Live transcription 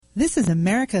This is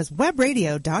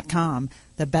americaswebradio.com,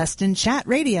 the best in chat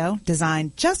radio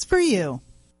designed just for you.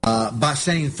 By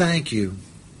saying thank you.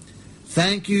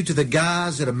 Thank you to the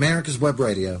guys at America's Web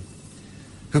Radio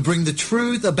who bring the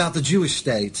truth about the Jewish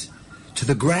state to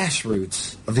the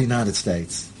grassroots of the United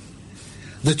States.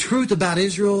 The truth about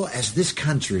Israel as this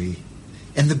country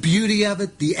and the beauty of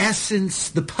it, the essence,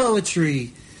 the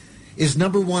poetry is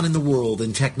number one in the world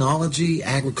in technology,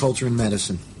 agriculture, and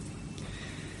medicine.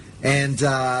 And it's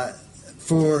been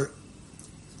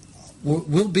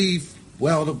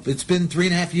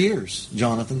 3.5 years,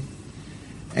 Jonathan,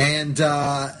 and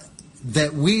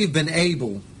that we've been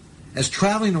able, as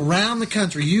traveling around the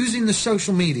country using the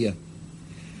social media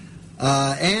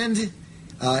and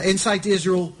Insight to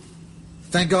Israel,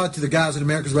 thank God to the guys at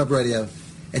America's Web Radio,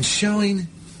 and showing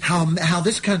how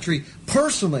this country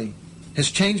personally has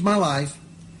changed my life,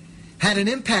 had an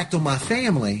impact on my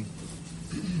family,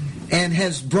 and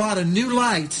has brought a new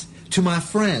light to my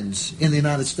friends in the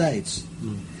United States.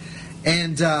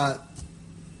 And I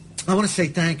want to say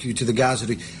thank you to the guys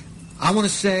that I want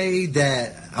to say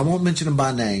that I won't mention them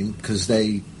by name because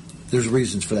there's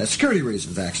reasons for that, security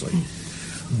reasons actually.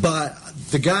 But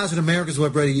the guys at America's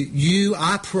Web Radio,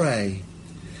 I pray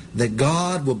that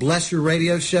God will bless your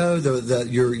radio show,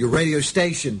 your radio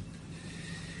station,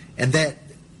 and that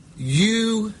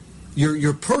your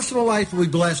personal life will be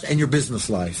blessed and your business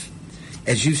life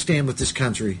as you stand with this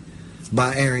country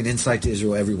by airing Insight to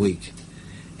Israel every week.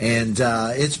 And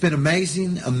it's been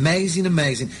amazing, amazing,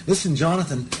 amazing. Listen,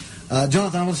 Jonathan, I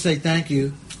want to say thank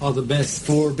you. All the best.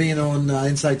 For being on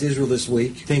Insight to Israel this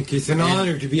week. Thank you. It's an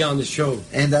honor to be on the show.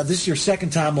 And this is your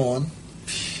second time on.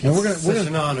 And we're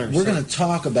going to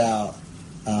talk about,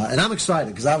 and I'm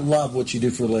excited because I love what you do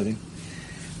for a living.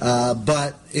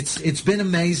 But it's been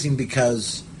amazing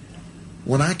because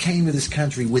when I came to this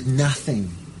country with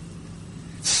nothing,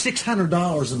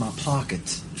 $600 in my pocket.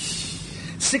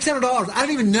 $600. I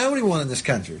don't even know anyone in this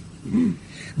country.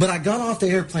 But I got off the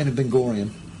airplane in Ben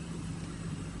Gurion,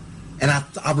 and I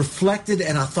reflected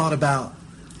and I thought about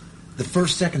the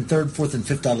first, second, third, fourth, and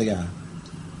fifth Aliyah.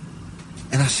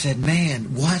 And I said,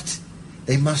 man, what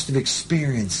they must have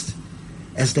experienced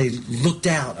as they looked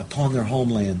out upon their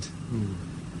homeland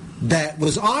that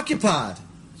was occupied,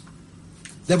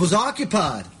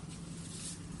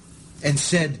 and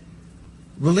said,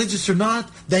 religious or not,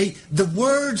 the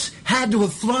words had to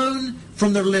have flown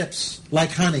from their lips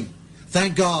like honey.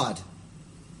 Thank God.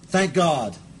 Thank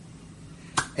God.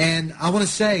 And I want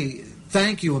to say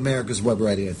thank you, America's Web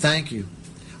Radio. Thank you.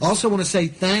 I also want to say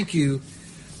thank you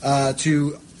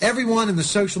to everyone in the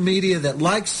social media that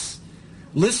likes,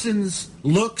 listens,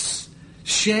 looks,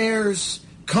 shares,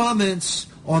 comments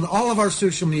on all of our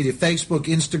social media, Facebook,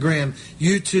 Instagram,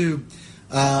 YouTube,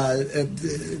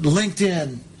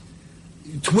 LinkedIn,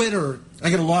 Twitter. I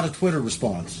get a lot of Twitter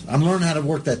response. I'm learning how to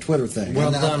work that Twitter thing.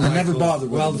 Well done, I never bothered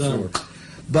with well it before. done.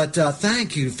 But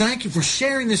thank you. Thank you for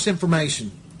sharing this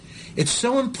information. It's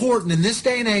so important in this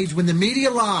day and age when the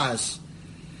media lies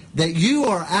that you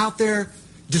are out there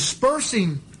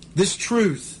dispersing this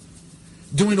truth,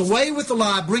 doing away with the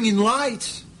lie, bringing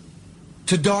light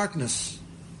to darkness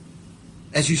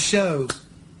as you show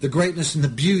the greatness and the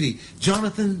beauty.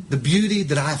 Jonathan, the beauty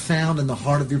that I found in the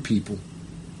heart of your people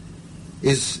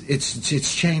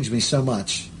it's changed me so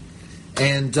much.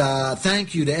 And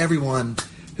thank you to everyone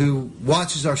who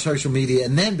watches our social media,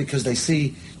 and then because they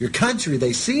see your country,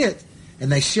 they see it,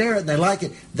 and they share it, and they like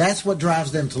it. That's what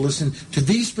drives them to listen to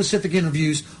these specific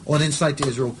interviews on Insight to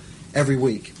Israel every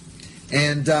week.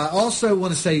 And also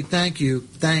want to say thank you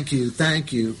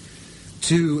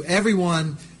to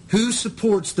everyone who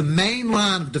supports the main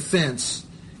line of defense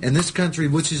in this country,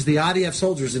 which is the IDF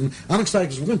soldiers. And I'm excited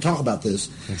because we're going to talk about this.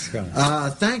 Thanks,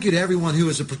 God. Thank you to everyone who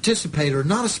is a participator,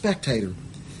 not a spectator,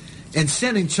 and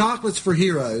sending chocolates for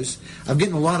heroes. I'm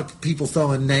getting a lot of people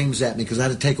throwing names at me because I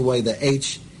had to take away the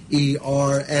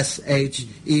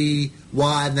HERSHEY,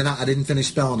 and then I didn't finish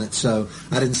spelling it, so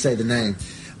I didn't say the name.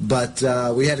 But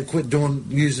we had to quit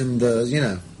using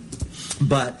the,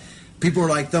 But people were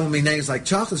like throwing me names like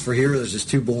chocolates for heroes is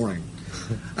too boring.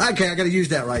 Okay, I got to use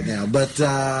that right now. But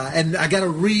and I got to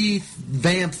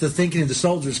revamp the thinking of the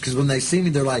soldiers because when they see me,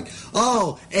 they're like,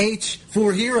 "Oh, H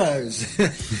for heroes."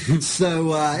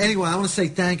 So anyway, I want to say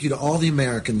thank you to all the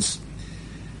Americans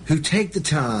who take the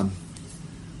time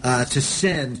to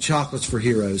send chocolates for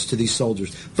heroes to these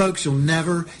soldiers. Folks,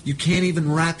 you can't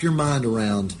even wrap your mind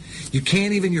around.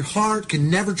 Your heart can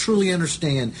never truly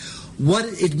understand what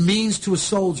it means to a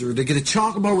soldier to get a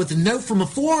chocolate bar with a note from a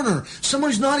foreigner,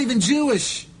 someone who's not even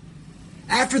Jewish.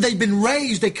 After they've been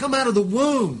raised, they come out of the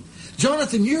womb.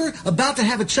 Jonathan, you're about to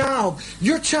have a child.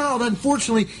 Your child,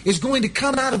 unfortunately, is going to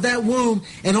come out of that womb,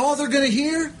 and all they're going to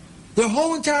hear their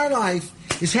whole entire life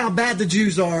is how bad the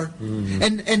Jews are.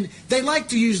 Mm-hmm. And they like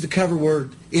to use the cover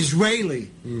word Israeli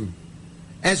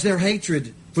as their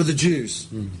hatred for the Jews.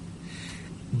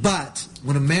 But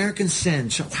when Americans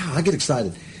send, wow, I get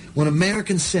excited. When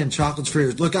Americans send chocolates for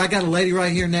ears. Look, I got a lady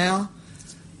right here now,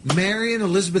 Marion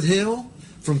Elizabeth Hill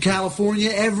from California.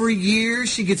 Every year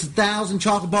she gets 1,000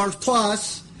 chocolate bars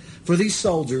plus for these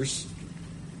soldiers.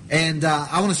 And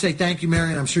I want to say thank you,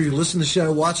 Marion. I'm sure you listen to the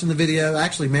show, watching the video.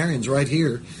 Actually, Marion's right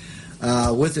here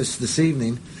with us this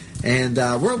evening. And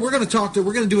we're going to talk to,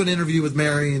 we're going to do an interview with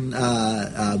Marion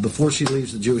before she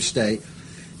leaves the Jewish state.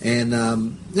 And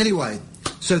anyway,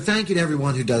 so thank you to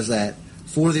everyone who does that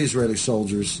for the Israeli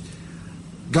soldiers.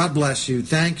 God bless you.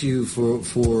 Thank you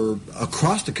for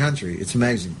across the country. It's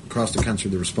amazing across the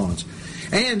country, the response.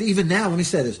 And even now, let me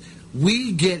say this: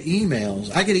 we get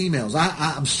emails. I get emails.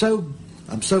 I'm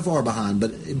so far behind,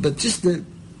 but just the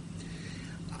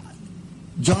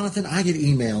Jonathan, I get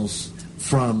emails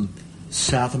from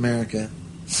South America,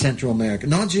 Central America,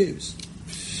 not Jews,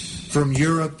 from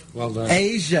Europe, well done.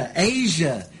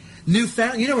 Asia.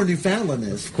 Newfoundland, you know where Newfoundland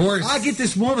is? Of course. I get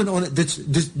this woman on it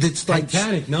that's like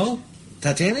Titanic, no?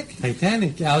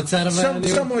 Titanic, outside of somewhere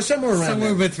around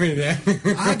somewhere there. between there.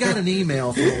 I got an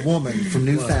email from a woman from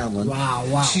Newfoundland.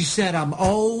 Wow. She said, I'm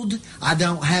old. I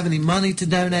don't have any money to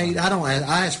donate.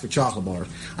 I asked for chocolate bars.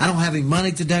 I don't have any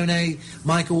money to donate.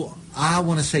 Michael, I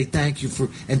want to say thank you for,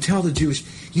 and tell the Jewish,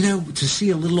 to see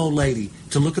a little old lady,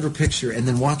 to look at her picture and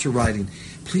then watch her writing.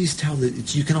 Please tell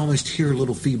you can almost hear a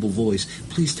little feeble voice.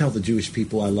 Please tell the Jewish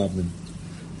people I love them.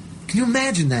 Can you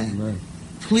imagine that? Right.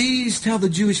 Please tell the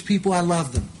Jewish people I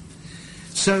love them.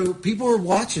 So people are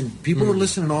watching. People are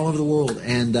listening all over the world.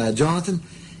 And Jonathan,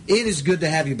 it is good to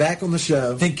have you back on the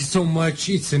show. Thank you so much.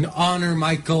 It's an honor,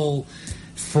 Michael,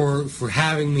 for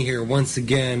having me here once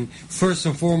again. First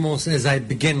and foremost, as I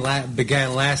began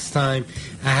last time,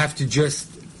 I have to just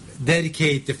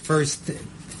dedicate the first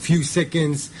few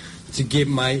seconds to give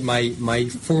my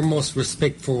foremost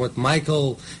respect for what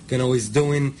Michael Ganoe is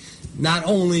doing, not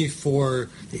only for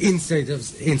the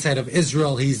inside of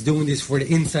Israel, he's doing this for the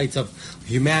insights of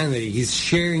humanity. He's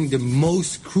sharing the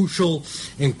most crucial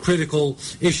and critical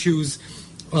issues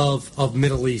of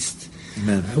Middle East,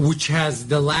 which has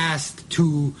the last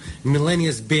 2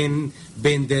 millennia been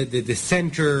the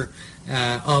center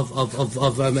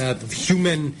of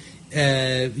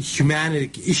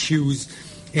humanity issues.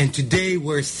 And today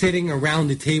we're sitting around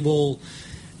the table,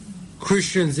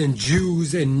 Christians and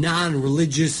Jews and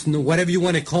non-religious, whatever you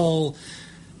want to call,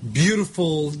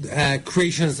 beautiful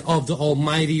creations of the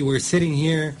Almighty. We're sitting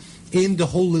here in the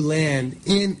Holy Land,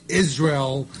 in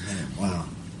Israel,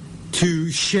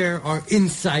 to share our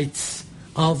insights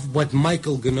of what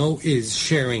Michael Ganoe is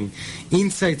sharing.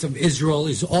 Insights of Israel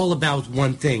is all about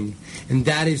one thing, and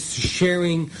that is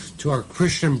sharing to our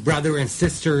Christian brother and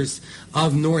sisters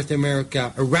of North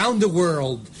America, around the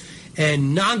world,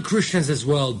 and non-Christians as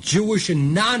well, Jewish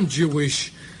and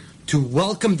non-Jewish, to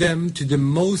welcome them to the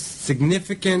most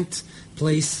significant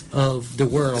place of the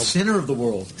world. Center of the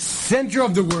world. Center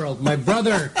of the world. My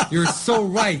brother, you're so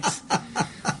right.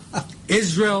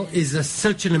 Israel is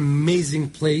such an amazing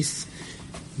place.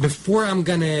 Before I'm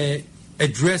going to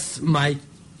address my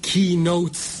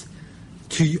keynotes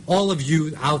to all of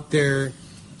you out there,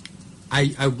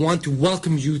 I want to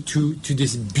welcome you to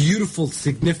this beautiful,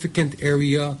 significant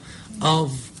area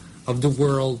of the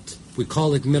world. We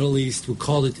call it Middle East. We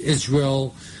call it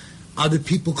Israel. Other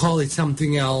people call it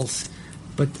something else.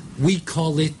 But we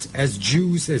call it, as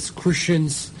Jews, as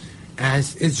Christians,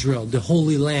 as Israel, the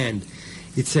Holy Land.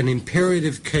 It's an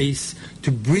imperative case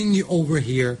to bring you over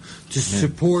here to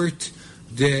support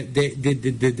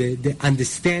the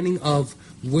understanding of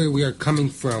where we are coming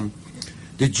from.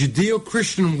 The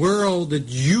Judeo-Christian world that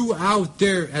you out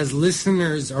there as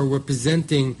listeners are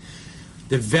representing,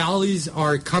 the values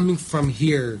are coming from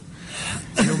here.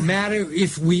 No matter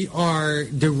if we are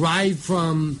derived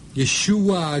from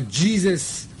Yeshua,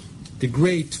 Jesus the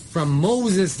Great, from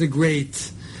Moses the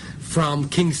Great, from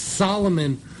King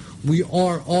Solomon, we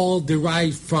are all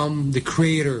derived from the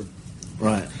Creator.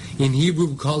 Right. In Hebrew,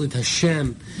 we call it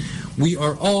Hashem. We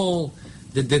are all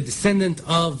the descendant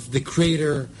of the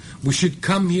Creator. We should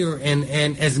come here and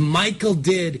as Michael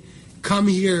did, come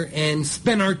here and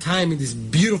spend our time in this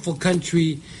beautiful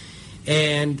country.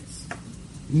 And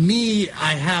me,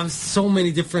 I have so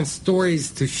many different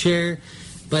stories to share,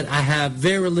 but I have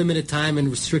very limited time and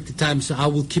restricted time, so I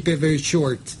will keep it very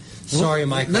short. Sorry,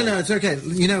 Michael. No, it's okay.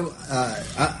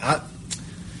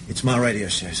 It's my radio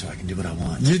show, so I can do what I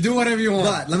want. You do whatever you want.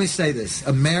 But let me say this.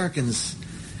 Americans,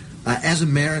 as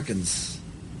Americans,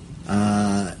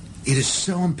 it is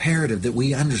so imperative that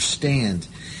we understand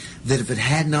that if it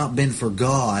had not been for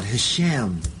God,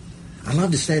 Hashem, I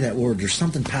love to say that word. There's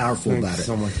something powerful about it.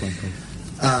 So much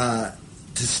fun.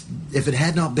 If it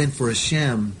had not been for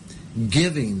Hashem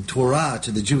giving Torah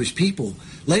to the Jewish people,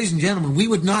 ladies and gentlemen, we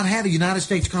would not have a United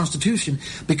States Constitution,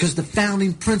 because the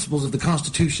founding principles of the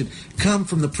Constitution come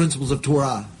from the principles of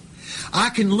Torah. I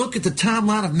can look at the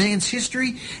timeline of man's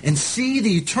history and see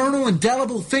the eternal,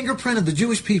 indelible fingerprint of the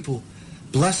Jewish people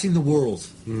blessing the world.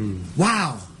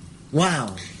 Wow.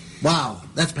 Wow. Wow.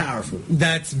 That's powerful.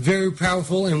 That's very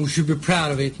powerful, and we should be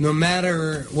proud of it. No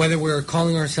matter whether we're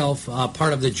calling ourselves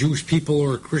part of the Jewish people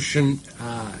or Christian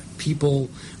people,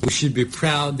 we should be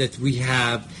proud that we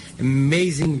have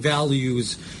amazing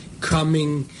values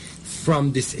coming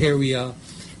from this area.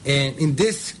 And in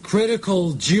this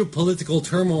critical geopolitical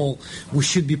turmoil, we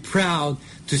should be proud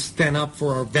to stand up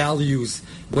for our values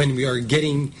when we are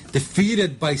getting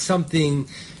defeated by something.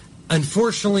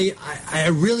 Unfortunately, I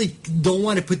really don't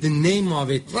want to put the name of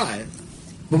it. Right.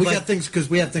 But we got things, because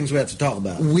we have things we have to talk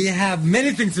about. We have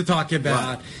many things to talk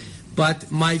about. Right.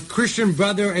 But my Christian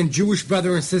brother and Jewish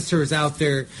brother and sisters out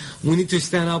there, we need to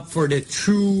stand up for the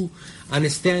true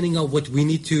understanding of what we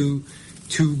need to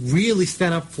really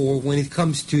stand up for when it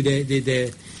comes to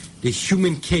the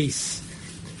human case.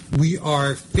 We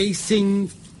are facing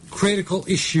critical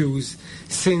issues.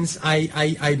 Since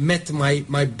I met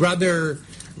my brother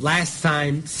last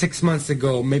time 6 months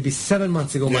ago, maybe 7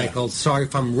 months ago, Michael. Sorry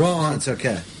if I'm wrong. No, it's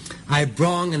okay. I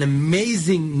brought an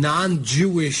amazing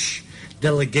non-Jewish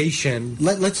delegation.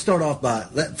 Let's start off by,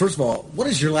 first of all, what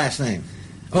is your last name?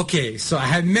 Okay, so I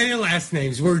have many last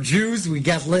names. We're Jews. We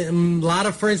got a lot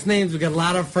of first names. We got a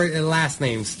lot of last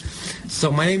names.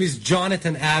 So my name is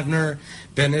Jonathan Avner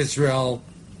Ben Israel.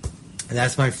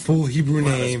 That's my full Hebrew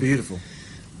name. That's beautiful.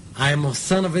 I am a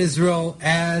son of Israel,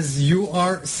 as you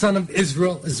are son of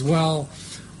Israel as well.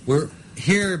 We're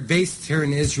based here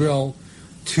in Israel,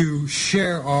 to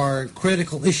share our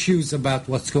critical issues about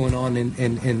what's going on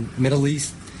in Middle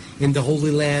East, in the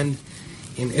Holy Land,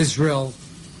 in Israel.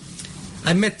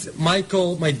 I met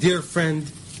Michael, my dear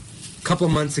friend, a couple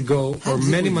of months ago, or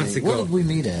many months ago. What did we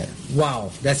meet at? Wow,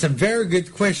 that's a very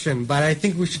good question, but I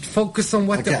think we should focus on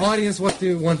what the audience want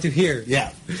to hear.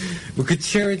 Yeah. We could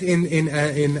share it in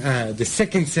the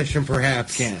second session,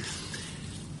 perhaps. Can.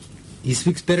 He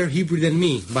speaks better Hebrew than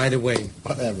me, by the way.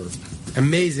 Whatever.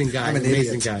 Amazing guy. I'm an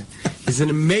amazing idiot. guy. He's an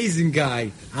amazing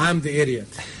guy. I'm the idiot.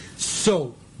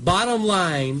 So, bottom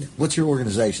line, what's your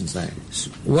organization's name?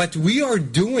 What we are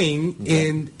doing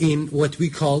in what we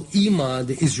call IMA,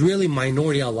 the Israeli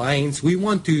Minority Alliance, we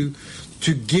want to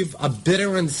give a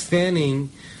better understanding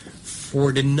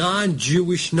for the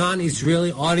non-Jewish,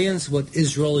 non-Israeli audience what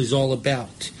Israel is all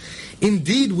about.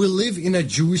 Indeed, we live in a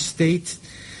Jewish state,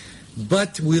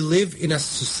 but we live in a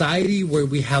society where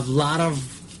we have a lot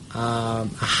of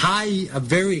a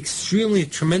very extremely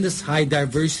tremendous high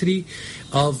diversity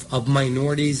of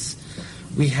minorities.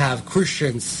 We have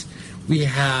Christians, we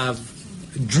have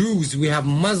Druze, we have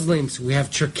Muslims, we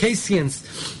have Circassians.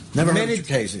 Never heard of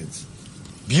Circassians.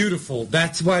 Beautiful.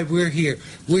 That's why we're here.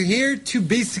 We're here to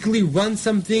basically run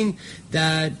something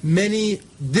that many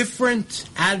different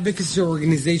advocacy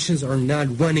organizations are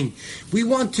not running. We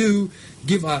want to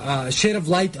give a shade of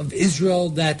light of Israel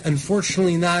that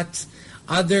unfortunately not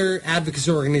other advocacy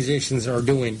organizations are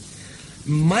doing.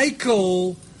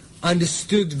 Michael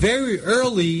understood very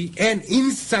early, and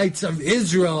Insights of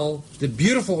Israel, the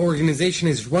beautiful organization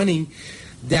is running,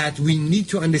 that we need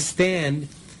to understand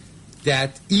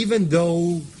that even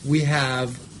though we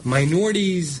have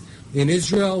minorities in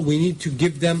Israel, we need to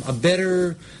give them a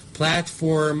better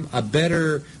platform, a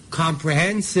better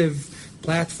comprehensive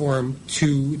platform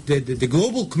to the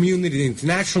global community, the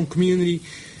international community,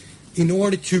 in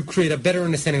order to create a better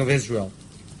understanding of Israel.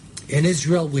 In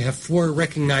Israel, we have 4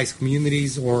 recognized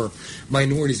communities or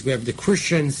minorities. We have the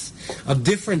Christians of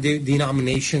different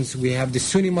denominations. We have the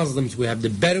Sunni Muslims. We have the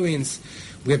Bedouins.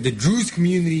 We have the Druze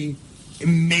community,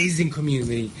 amazing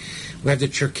community. We have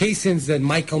the Circassians that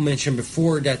Michael mentioned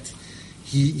before that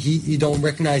he don't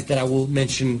recognize, that I will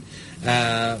mention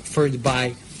further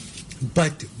by.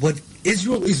 But what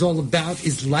Israel is all about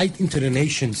is light into the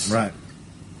nations. Right.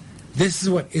 This is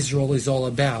what Israel is all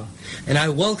about. And I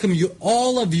welcome you,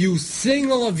 all of you,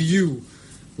 single of you,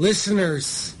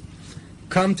 listeners,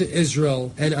 come to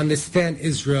Israel and understand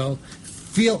Israel,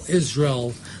 feel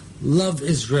Israel, love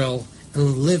Israel,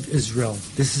 and live Israel.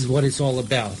 This is what it's all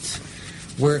about.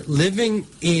 We're living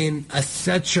in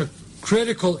such a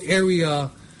critical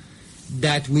area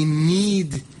that we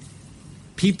need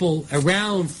people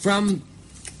around from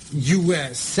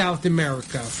U.S., South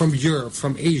America, from Europe,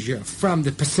 from Asia, from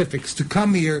the Pacifics to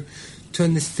come here to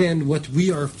understand what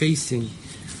we are facing.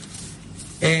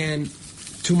 And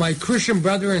to my Christian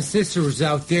brother and sisters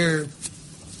out there,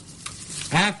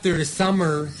 after the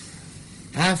summer,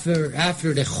 after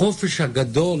the Chofish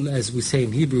HaGadol, as we say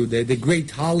in Hebrew, the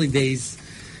great holidays,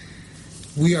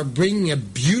 we are bringing a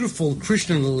beautiful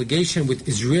Christian delegation with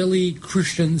Israeli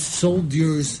Christian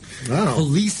soldiers,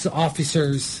 police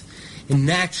officers, and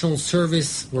national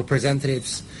service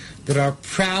representatives that are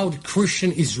proud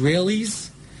Christian Israelis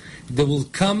that will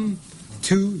come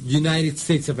to United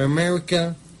States of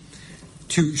America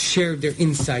to share their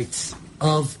insights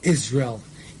of Israel.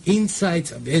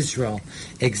 Insights of Israel.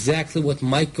 Exactly what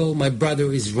Michael, my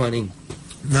brother, is running.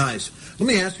 Nice. Let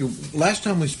me ask you, last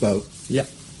time we spoke,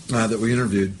 that we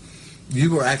interviewed,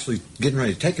 you were actually getting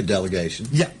ready to take a delegation.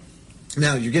 Yeah.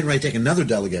 Now you're getting ready to take another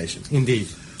delegation. Indeed.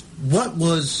 What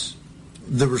was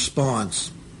the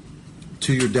response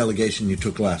to your delegation you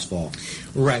took last fall?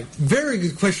 Right. Very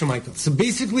good question, Michael. So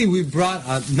basically, we brought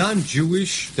a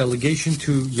non-Jewish delegation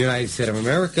to United States of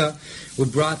America. We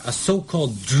brought a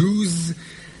so-called Druze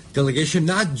delegation,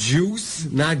 not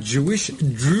Jews, not Jewish,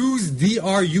 Druze,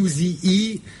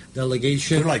 D-R-U-Z-E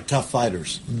delegation. They're like tough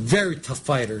fighters. Very tough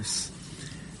fighters.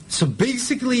 So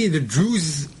basically, the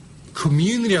Druze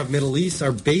community of Middle East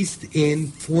are based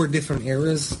in 4 different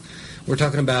areas. We're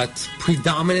talking about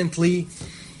predominantly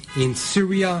in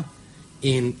Syria,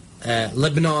 in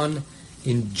Lebanon,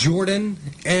 in Jordan,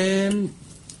 and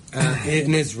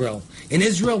in Israel. In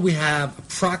Israel, we have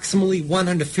approximately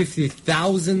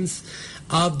 150,000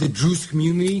 of the Druze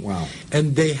community,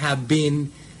 and they have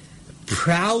been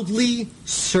proudly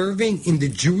serving in the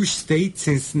Jewish state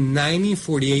since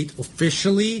 1948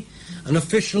 officially.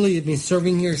 Unofficially, they've been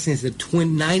serving here since the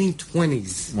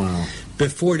 1920s,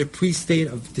 before the pre-state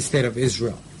of the State of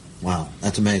Israel. Wow,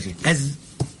 that's amazing. As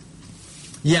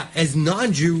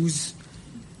non-Jews,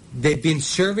 they've been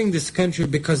serving this country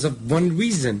because of one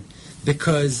reason.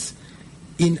 Because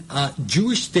in a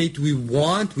Jewish state, we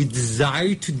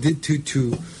desire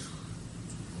to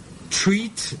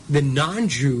treat the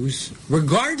non-Jews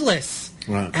regardless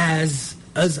as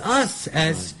us,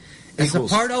 as a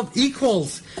part of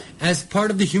equals, as part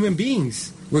of the human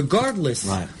beings, regardless.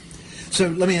 Right. So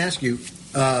let me ask you,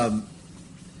 out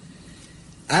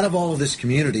of all of this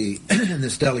community and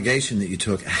this delegation that you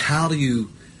took, how do you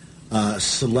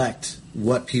select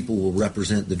what people will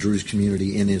represent the Druze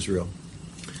community in Israel?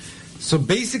 So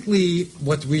basically,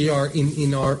 what we are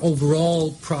in our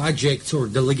overall projects or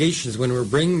delegations, when we're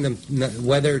bringing them,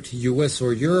 whether to U.S.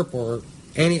 or Europe or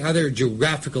any other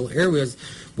geographical areas,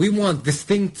 we want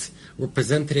distinct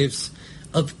representatives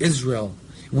of Israel.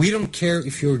 We don't care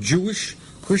if you're Jewish,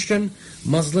 Christian,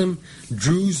 Muslim,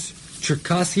 Druze,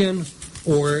 Circassian,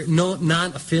 or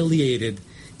non-affiliated.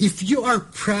 If you are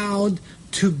proud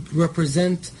to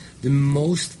represent the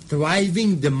most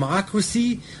thriving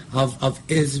democracy of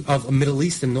Middle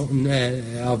East and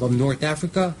of North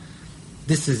Africa,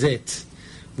 this is it.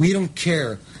 We don't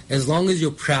care. As long as you're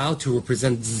proud to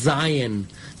represent Zion,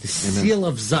 the seal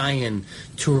of Zion,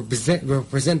 to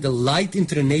represent the light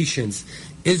into the nations.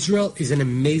 Israel is an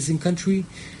amazing country.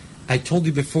 I told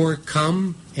you before,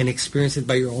 come and experience it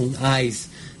by your own eyes.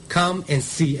 Come and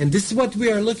see. And this is what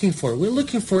we are looking for. We're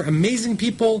looking for amazing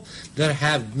people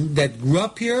that grew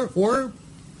up here, or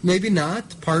maybe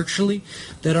not, partially,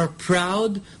 that are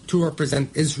proud to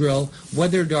represent Israel,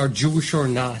 whether they are Jewish or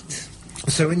not.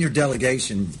 So in your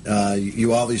delegation,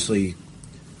 you obviously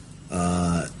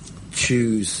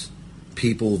choose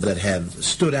people that have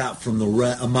stood out from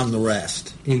among the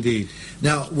rest. Indeed.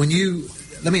 Now,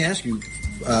 let me ask you,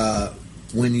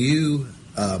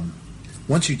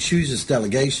 once you choose this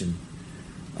delegation,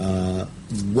 how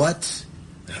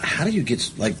do you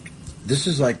get,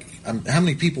 how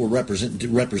many people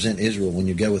represent Israel when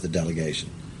you go with a delegation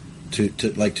to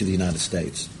the United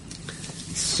States?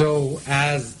 So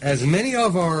as many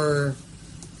of our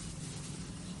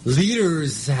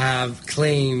leaders have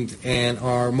claimed, and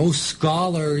our most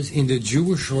scholars in the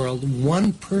Jewish world,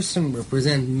 one person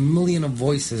represents a million of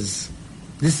voices.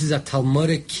 This is a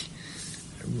Talmudic,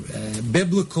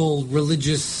 biblical,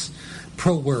 religious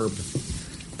proverb.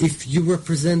 If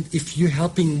you're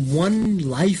helping one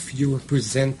life, you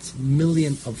represent a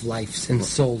million of lives and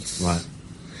souls. Right.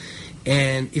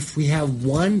 And if we have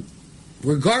one,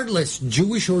 regardless,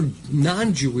 Jewish or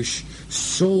non-Jewish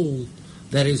soul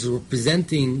that is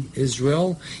representing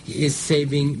Israel, he is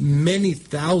saving many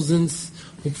thousands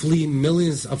hopefully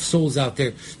millions of souls out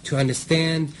there to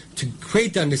understand, to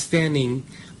create the understanding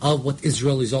of what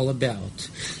Israel is all about.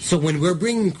 So when we're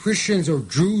bringing Christians or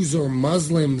Jews or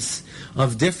Muslims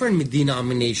of different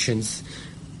denominations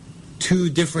to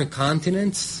different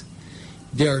continents,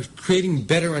 they're creating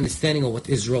better understanding of what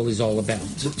Israel is all about.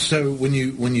 So when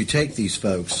you take these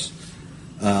folks,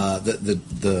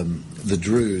 the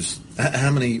Druze, how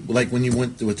many, like when you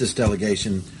went with this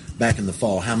delegation back in the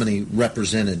fall, how many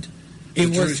represented the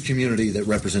Druze community that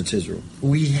represents Israel?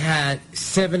 We had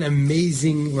 7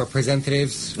 amazing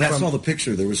representatives. I saw the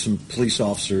picture. There were some police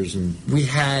officers. And we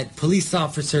had police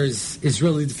officers,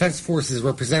 Israeli Defense Forces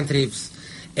representatives,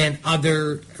 and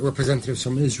other representatives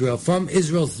from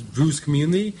Israel's Druze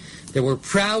community that were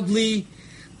proudly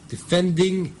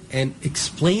defending and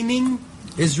explaining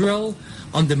Israel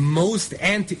on the most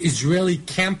anti-Israeli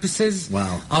campuses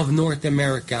of North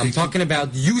America. I'm talking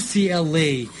about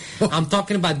UCLA. I'm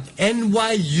talking about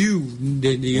NYU,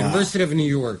 the University of New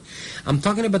York. I'm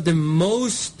talking about the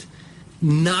most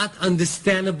not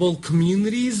understandable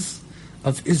communities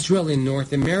of Israel in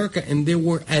North America, and they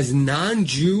were as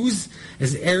non-Jews,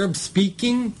 as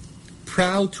Arab-speaking,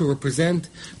 proud to represent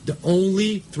the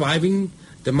only thriving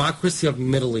democracy of the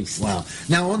Middle East. Wow.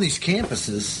 Now, on these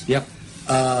campuses,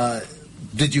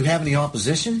 did you have any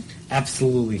opposition?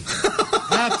 Absolutely.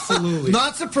 Absolutely.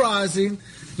 Not surprising.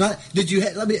 Did you?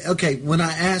 When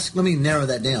I ask, let me narrow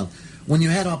that down. When you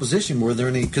had opposition, were there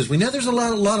any? Because we know there's a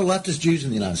lot of leftist Jews in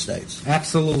the United States.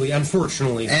 Absolutely,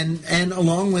 unfortunately. And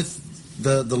along with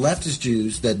the leftist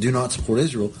Jews that do not support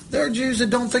Israel, there are Jews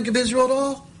that don't think of Israel at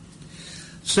all.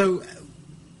 So,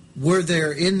 were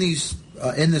there in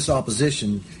this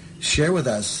opposition? Share with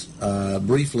us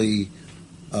briefly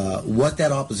what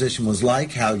that opposition was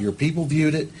like, how your people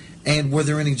viewed it, and were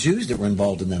there any Jews that were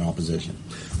involved in that opposition?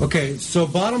 Okay, so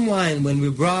bottom line, when we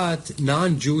brought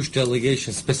non-Jewish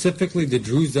delegations, specifically the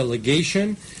Druze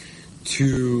delegation,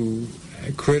 to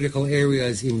critical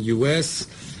areas in U.S.,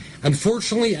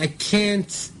 unfortunately, I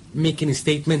can't make any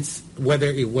statements whether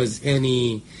it was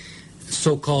any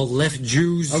so-called left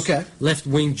Jews,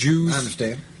 left-wing Jews. I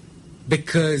understand.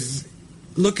 Because,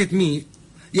 look at me.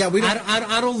 Yeah,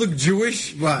 I don't look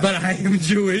Jewish, but I am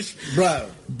Jewish. Bro.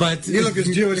 But you look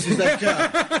as Jewish as that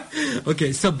guy.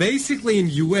 Okay, so basically in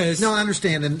U.S. No, I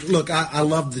understand. And look, I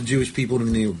love the Jewish people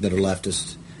in New York that are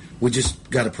leftists. We just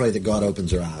got to pray that God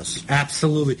opens their eyes.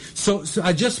 Absolutely. So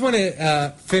I just want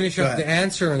to finish up the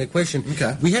answer on the question.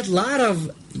 Okay. We had a lot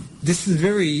of, this is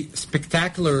very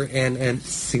spectacular and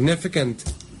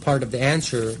significant part of the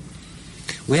answer.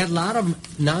 We had a lot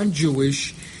of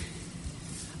non-Jewish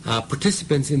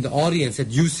participants in the audience at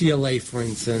UCLA, for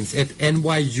instance, at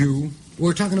NYU.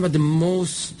 We're talking about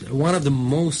one of the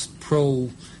most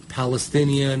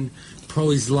pro-Palestinian,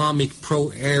 pro-Islamic,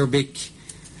 pro-Arabic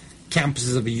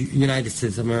campuses of the United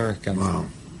States of America. Wow.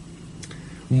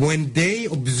 When they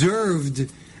observed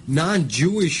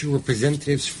non-Jewish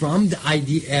representatives from the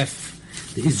IDF,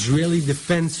 the Israeli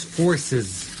Defense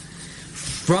Forces,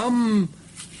 from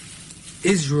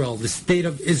Israel, the state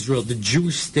of Israel, the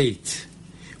Jewish state,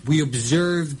 we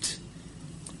observed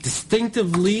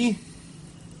distinctively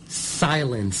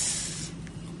silence.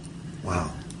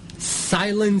 Wow.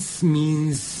 Silence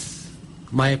means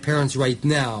my appearance right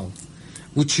now,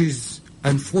 which is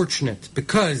unfortunate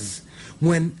because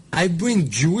when I bring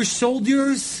Jewish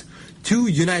soldiers to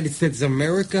United States of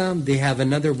America, they have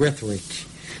another rhetoric.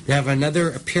 They have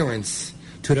another appearance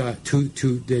to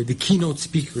the keynote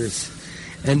speakers.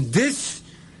 And this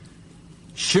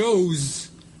shows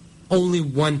only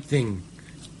one thing.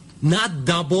 Not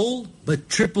double, but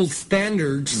triple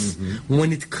standards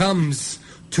when it comes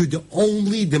to the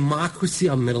only democracy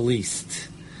of Middle East.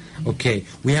 Okay,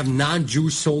 we have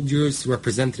non-Jewish soldiers,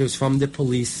 representatives from the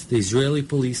police, the Israeli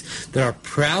police, that are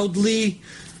proudly,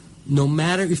 no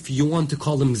matter if you want to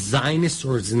call them Zionists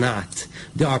or not,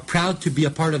 they are proud to be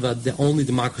a part of the only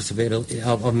democracy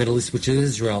of Middle East, which is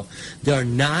Israel. They are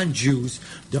non-Jews.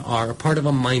 They are a part of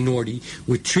a minority.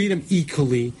 We treat them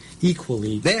equally.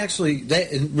 They actually,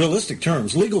 in realistic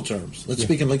terms, legal terms, let's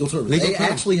speak in legal terms, they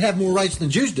actually have more rights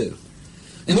than Jews do.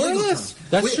 More or less.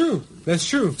 That's true. That's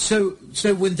true. So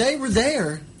when they were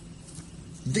there,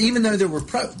 even though there were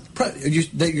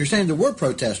you're saying there were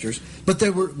protesters, but they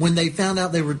were, when they found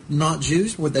out they were not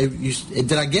Jews,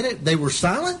 did I get it? They were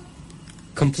silent?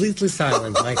 Completely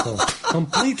silent, Michael.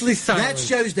 Completely silent. That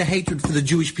shows the hatred for the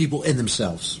Jewish people in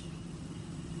themselves.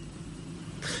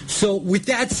 So with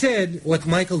that said, what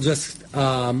Michael just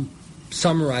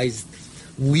summarized,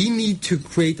 we need to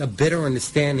create a better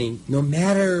understanding, no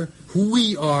matter who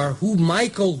we are, who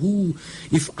Michael,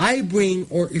 if I bring,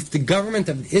 or if the government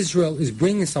of Israel is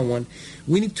bringing someone,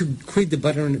 we need to create the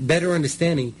better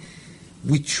understanding.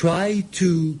 We try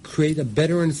to create a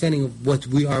better understanding of what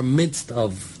we are midst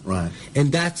of. Right.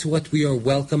 And that's what we are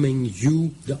welcoming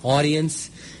you, the audience,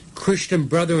 Christian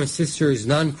brothers and sisters,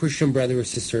 non-Christian brothers and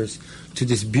sisters, to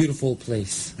this beautiful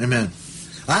place. Amen.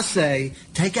 I say,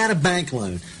 take out a bank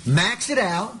loan. Max it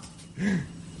out.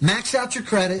 Max out your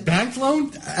credit. Bank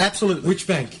loan? Absolutely. Which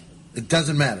bank? It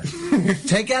doesn't matter.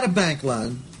 Take out a bank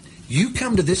loan. You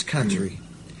come to this country,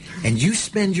 and you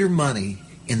spend your money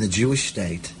in the Jewish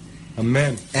state.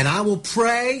 Amen. And I will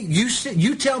pray.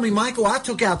 You tell me, Michael, I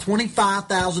took out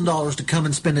 $25,000 to come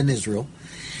and spend in Israel.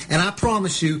 And I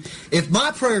promise you, if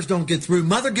my prayers don't get through,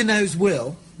 Mother Ganoe's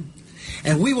will.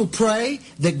 And we will pray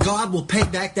that God will pay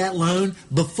back that loan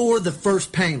before the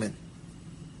first payment.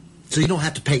 So you don't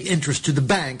have to pay interest to the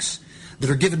banks that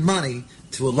are giving money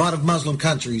to a lot of Muslim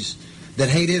countries that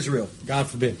hate Israel. God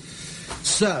forbid.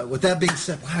 So, with that being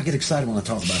said, wow, I get excited when I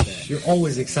talk about that. You're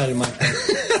always excited, Michael.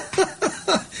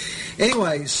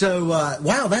 Anyway, so,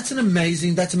 wow, that's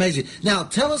amazing. Now,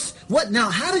 tell us,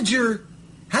 how did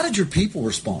your people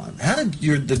respond? How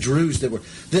did the Druze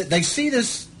they see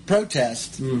this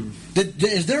protest?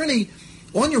 Is there any,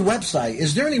 on your website,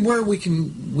 is there anywhere we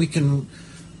can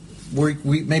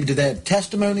maybe do they have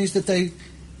testimonies that they...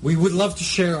 We would love to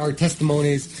share our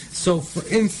testimonies. So, for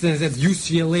instance, at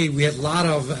UCLA, we had a lot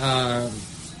of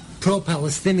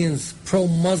pro-Palestinians,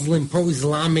 pro-Muslim,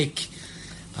 pro-Islamic,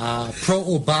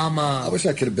 pro-Obama. I wish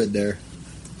I could have been there.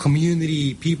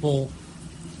 Community people.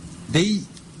 They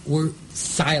were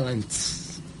silent.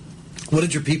 What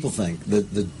did your people think,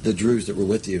 the Druze that were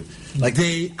with you?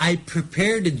 I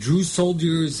prepared the Druze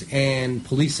soldiers and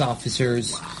police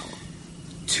officers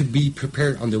to be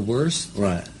prepared on the worst.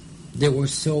 Right. They were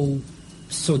so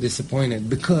disappointed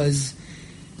because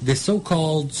the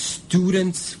so-called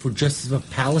Students for Justice of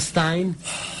Palestine,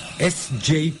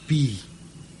 SJP,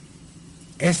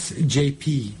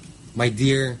 my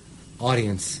dear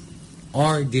audience,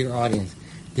 our dear audience,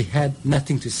 they had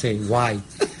nothing to say. Why?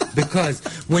 Because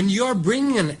when you're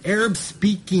bringing an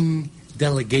Arab-speaking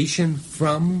delegation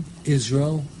from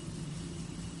Israel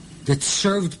that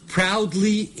served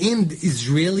proudly in the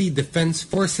Israeli Defense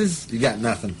Forces, you got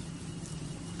nothing.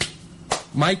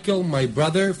 Michael, my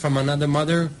brother from another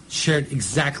mother, shared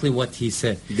exactly what he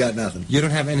said. You got nothing. You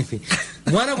don't have anything.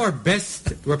 One of our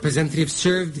best representatives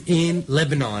served in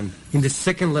Lebanon, in the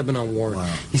Second Lebanon War.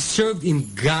 Wow. He served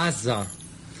in Gaza,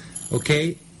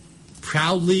 okay,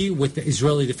 proudly with the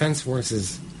Israeli Defense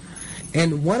Forces.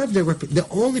 And one of the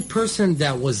only person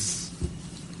that was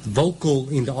vocal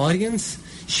in the audience,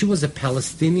 she was a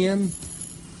Palestinian.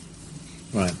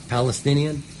 Right.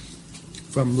 Palestinian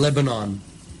from Lebanon.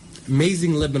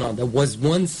 Amazing Lebanon that was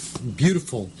once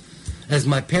beautiful, as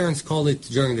my parents called it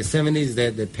during the 70s,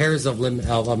 the Paris of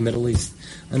Middle East.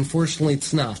 Unfortunately,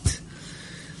 it's not.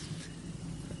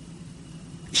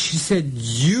 She said,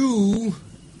 you,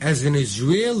 as an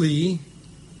Israeli,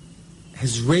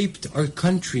 has raped our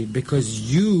country because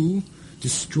you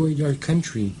destroyed our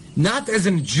country. Not as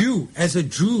a Jew, as a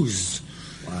Druze.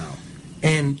 Wow.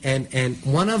 And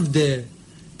one of the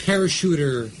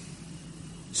parachuter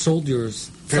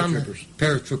soldiers...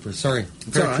 Paratroopers, sorry.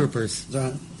 Paratroopers. All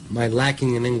right. My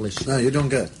lacking in English. No, you're doing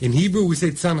good. In Hebrew, we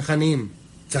say tzanchanim.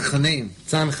 Tzanchanim.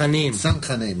 Tzanchanim.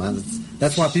 Tzanchanim.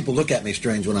 That's why people look at me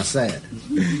strange when I say it.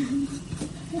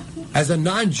 As a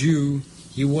non-Jew,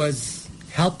 he was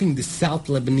helping the South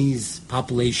Lebanese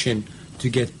population to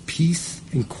get peace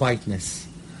and quietness.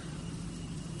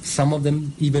 Some of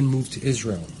them even moved to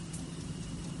Israel.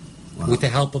 Wow. With the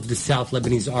help of the South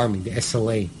Lebanese army, the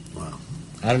SLA. Wow.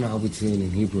 I don't know how we say it in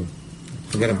Hebrew.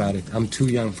 Forget about it. I'm too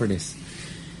young for this.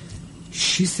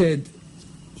 She said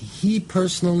he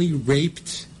personally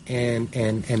raped and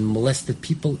molested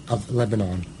people of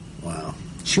Lebanon. Wow.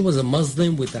 She was a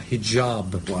Muslim with a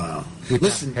hijab. Wow.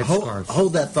 Listen,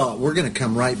 hold that thought. We're going to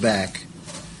come right back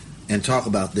and talk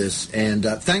about this. And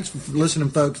thanks for listening,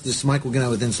 folks. This is Michael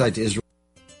Ganoe with Insight to Israel.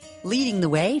 Leading the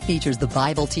Way features the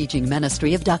Bible teaching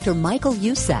ministry of Dr. Michael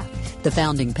Youssef, the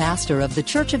founding pastor of the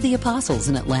Church of the Apostles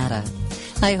in Atlanta.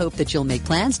 I hope that you'll make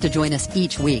plans to join us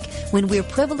each week when we're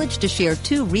privileged to share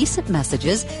 2 recent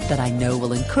messages that I know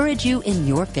will encourage you in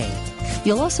your faith.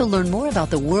 You'll also learn more about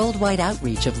the worldwide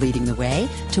outreach of Leading the Way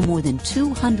to more than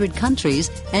 200 countries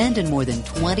and in more than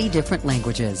 20 different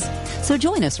languages. So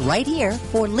join us right here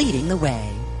for Leading the Way.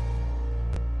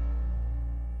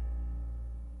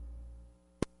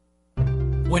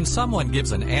 When someone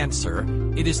gives an answer,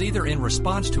 it is either in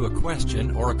response to a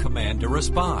question or a command to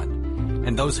respond.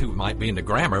 and those who might be into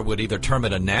grammar would either term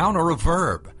it a noun or a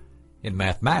verb. In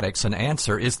mathematics, an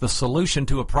answer is the solution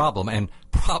to a problem, and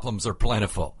problems are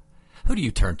plentiful. Who do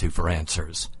you turn to for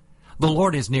answers? The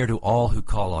Lord is near to all who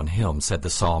call on him, said the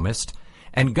psalmist.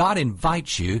 And God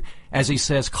invites you, as he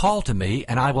says, call to me,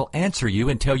 and I will answer you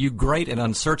and tell you great and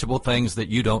unsearchable things that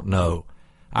you don't know.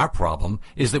 Our problem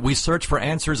is that we search for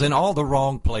answers in all the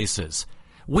wrong places.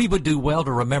 We would do well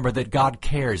to remember that God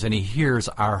cares and he hears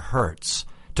our hurts.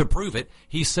 To prove it,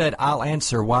 he said, I'll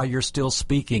answer while you're still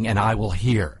speaking, and I will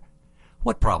hear.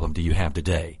 What problem do you have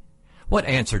today? What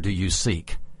answer do you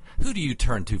seek? Who do you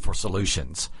turn to for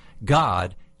solutions?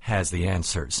 God has the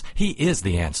answers. He is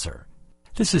the answer.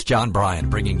 This is John Bryan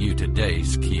bringing you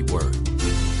today's key word.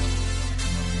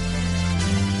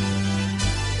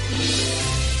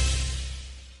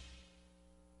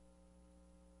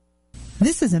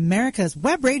 This is America's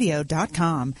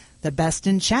Webradio.com, the best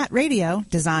in chat radio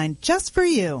designed just for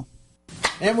you.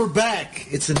 And we're back.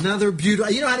 It's another beautiful...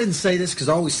 I didn't say this because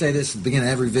I always say this at the beginning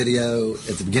of every video,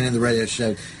 at the beginning of the radio show.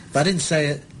 If I didn't say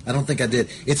it, I don't think I did.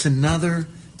 It's another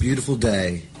beautiful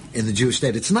day in the Jewish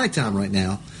state. It's nighttime right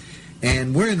now,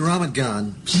 and we're in Ramat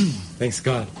Gan. Thanks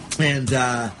God. And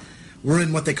we're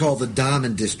in what they call the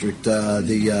Diamond District,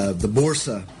 the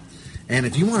Borsa. And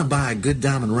if you want to buy a good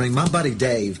diamond ring, my buddy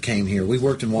Dave came here. We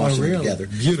worked in Washington together.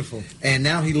 Beautiful. And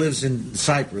now he lives in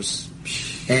Cyprus.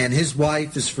 And his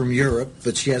wife is from Europe,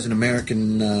 but she has an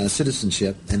American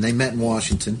citizenship. And they met in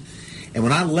Washington. And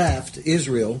when I left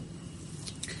Israel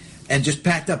and just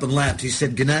packed up and left, he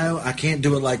said, Ganoe, I can't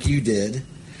do it like you did,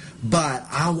 but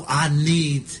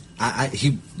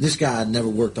this guy never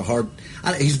worked a hard...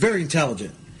 he's very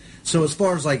intelligent. So as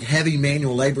far as like heavy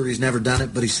manual labor, he's never done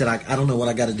it, but he said, I don't know what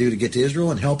I got to do to get to Israel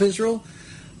and help Israel,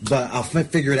 but I'll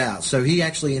figure it out. So he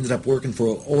actually ended up working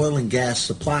for an oil and gas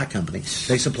supply company.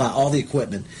 They supply all the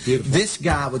equipment. Beautiful. This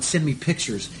guy would send me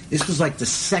pictures. This was like the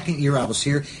second year I was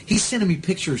here. He's sending me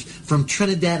pictures from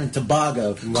Trinidad and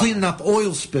Tobago, cleaning up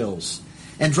oil spills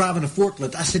and driving a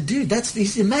forklift. I said, dude,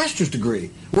 he's a master's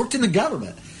degree. Worked in the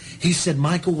government. He said,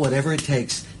 Michael, whatever it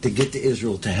takes to get to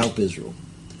Israel, to help Israel.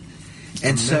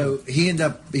 And so he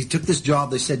took this job.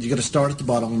 They said, you got to start at the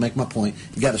bottom. I'm going to make my point.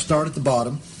 You got to start at the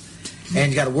bottom,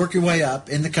 and you got to work your way up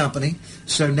in the company.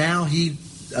 So now he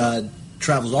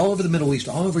travels all over the Middle East,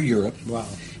 all over Europe. Wow.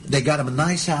 They got him a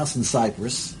nice house in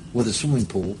Cyprus with a swimming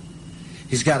pool.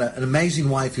 He's got an amazing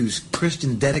wife who's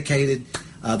Christian, dedicated.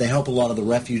 They help a lot of the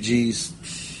refugees,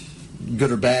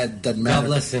 good or bad, doesn't matter. God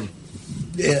bless him.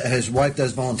 His wife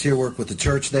does volunteer work with the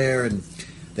church there, and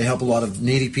they help a lot of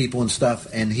needy people and stuff,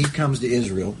 and he comes to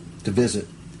Israel to visit.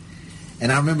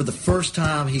 And I remember the first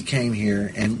time he came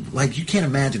here, and like you can't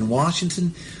imagine, in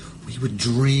Washington, we would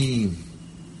dream.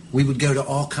 We would go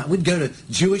to we'd go to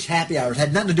Jewish happy hours.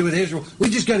 Had nothing to do with Israel.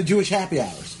 We'd just go to Jewish happy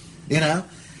hours,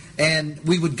 And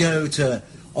we would go to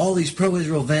all these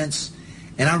pro-Israel events.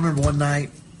 And I remember one night,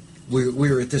 we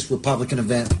were at this Republican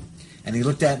event, and he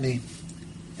looked at me,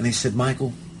 and he said,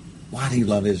 Michael, why do you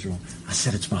love Israel? I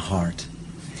said, it's my heart.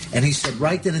 And he said,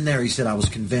 right then and there, he said, I was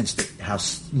convinced that how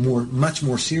much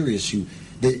more serious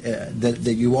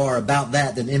that you are about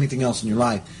that than anything else in your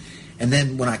life. And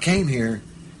then when I came here,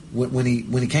 when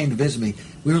he came to visit me,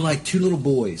 we were like two little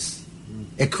boys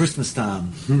at Christmas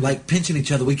time, like pinching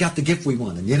each other. We got the gift we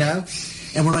wanted,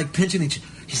 And we're like pinching each other.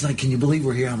 He's like, can you believe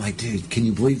we're here? I'm like, dude, can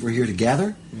you believe we're here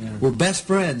together? Yeah. We're best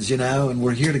friends, and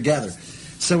we're here together.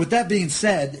 So with that being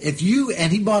said, and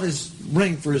he bought his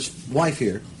ring for his wife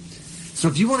here. So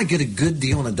if you want to get a good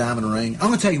deal on a diamond ring, I'm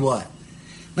going to tell you what.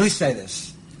 Let me say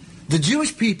this. The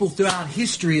Jewish people throughout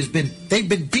history they've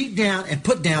been beat down and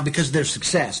put down because of their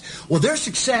success. Well, their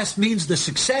success means the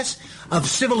success of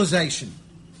civilization.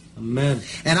 Amen.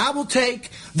 And I will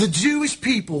take the Jewish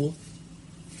people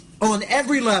on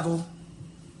every level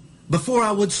before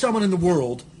I would someone in the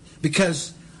world,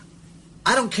 because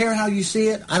I don't care how you see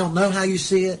it. I don't know how you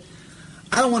see it.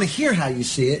 I don't want to hear how you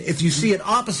see it if you see it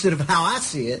opposite of how I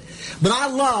see it. But I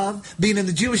love being in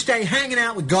the Jewish state, hanging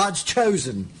out with God's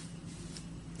chosen.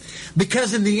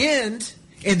 Because in the end,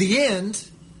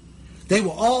 they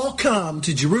will all come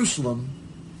to Jerusalem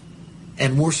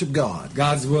and worship God.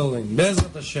 God's willing.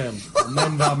 Bezrat Hashem.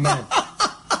 Amen. Amen.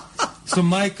 So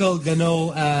Michael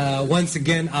Ganoe, once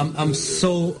again, I'm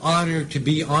so honored to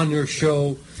be on your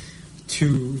show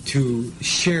to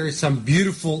share some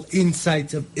beautiful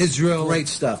insights of Israel. Great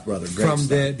stuff, brother. From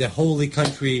the holy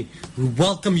country. We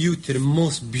welcome you to the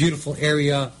most beautiful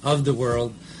area of the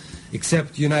world,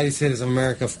 except the United States of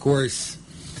America, of course.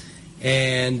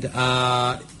 And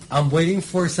I'm waiting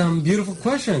for some beautiful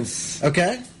questions.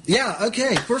 Okay. Yeah,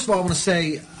 okay. First of all, I want to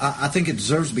say, I think it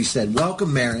deserves to be said,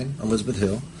 welcome, Marion Elizabeth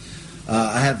Hill.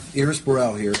 I have Iris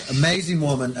Burrell here. Amazing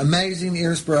woman. Amazing.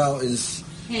 Iris Burrell is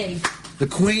the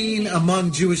queen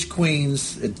among Jewish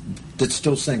queens that's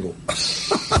still single.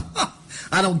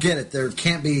 I don't get it. There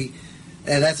can't be...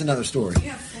 that's another story.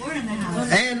 You have 4 in the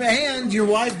house. And your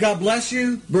wife, God bless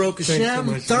you, Baruch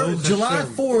Hashem. July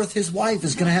 4th, his wife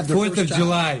is going to have their 4th first of child.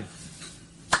 July.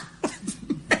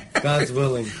 God's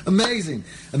willing. Amazing.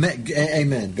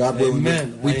 Amen. God willing.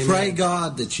 Amen. We Amen. pray,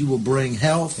 God, that you will bring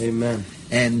health Amen.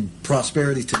 and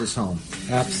prosperity to this home.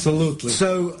 Absolutely.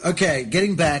 So, okay,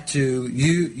 getting back to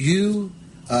you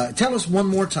tell us one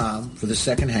more time for the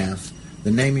second half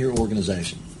the name of your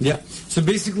organization. Yeah. So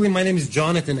basically, my name is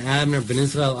Jonathan Abner Ben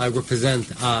Israel. I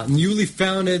represent a newly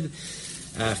founded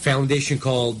foundation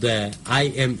called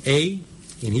IMA. In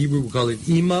Hebrew, we call it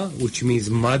IMA, which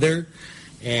means mother,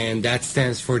 and that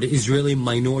stands for the Israeli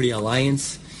Minority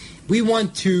Alliance. We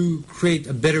want to create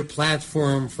a better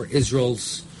platform for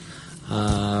Israel's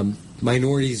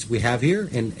minorities we have here,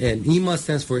 and IMA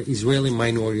stands for Israeli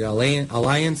Minority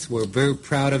Alliance. We're very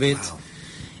proud of it. Wow.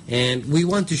 And we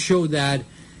want to show that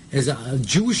as a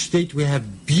Jewish state, we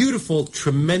have beautiful,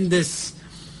 tremendous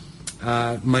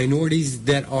minorities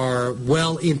that are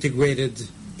well integrated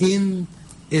in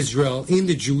Israel, in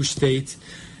the Jewish state,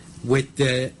 with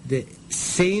the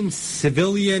same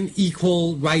civilian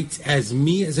equal rights as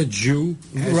me as a Jew.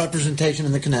 Representation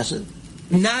in the Knesset.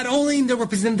 Not only in the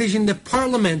representation in the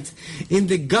parliament, in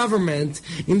the government,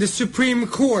 in the Supreme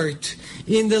Court,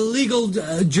 in the legal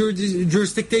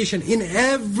jurisdiction, in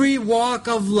every walk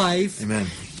of life, Amen.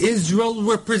 Israel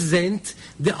represents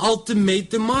the ultimate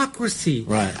democracy.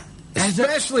 Right.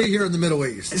 Especially here in the Middle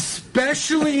East.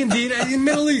 Especially indeed in the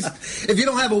Middle East. If you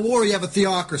don't have a war, you have a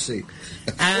theocracy.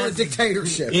 Or a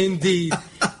dictatorship. Indeed.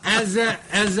 As an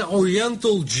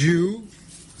Oriental Jew,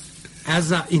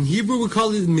 in Hebrew we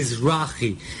call it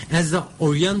Mizrahi. As an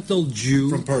Oriental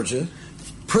Jew From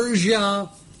Persia,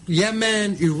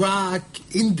 Yemen, Iraq,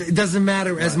 it doesn't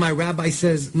matter. As my rabbi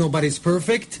says, nobody's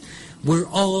perfect. We're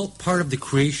all part of the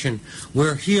creation.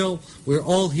 We're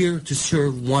all here to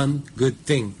serve one good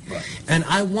thing. Right. And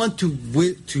I want to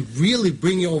really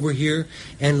bring you over here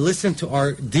and listen to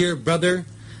our dear brother,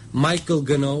 Michael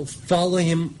Ganoe. Follow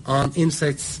him on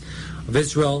Insights of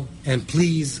Israel, and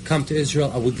please come to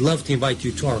Israel. I would love to invite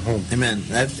you to our home. Amen.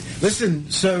 Listen,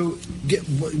 so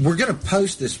we're going to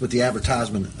post this with the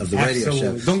advertisement of the radio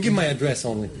show. Don't give my address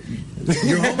only.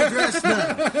 Your home address?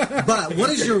 No. But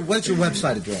what's your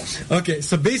website address? Okay,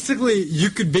 so basically, you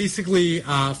could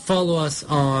follow us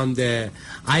on the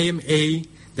ima.co.il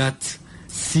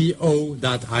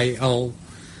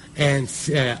and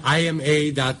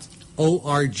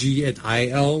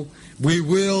ima.org.il. We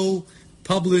will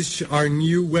publish our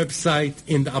new website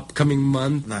in the upcoming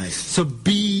month. Nice. So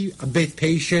be a bit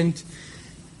patient.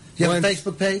 You have a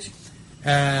Facebook page?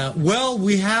 Well,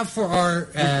 we have for our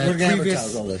We're going to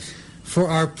advertise all this. For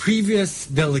our previous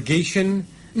delegation,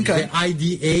 Okay. the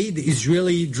IDA, the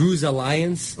Israeli Druze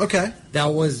Alliance. Okay.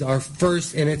 That was our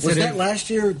first initiative. Was that last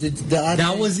year?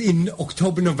 That was in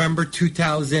October, November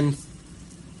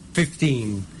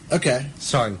 2015. Okay.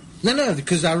 Sorry. No,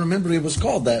 because I remember it was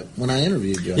called that when I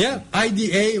interviewed you. Yeah,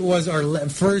 IDA was our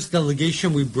first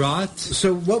delegation we brought.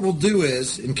 So what we'll do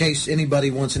is, in case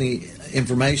anybody wants any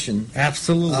information,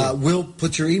 Absolutely. we'll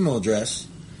put your email address.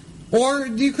 Or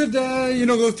you could,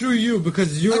 go through you,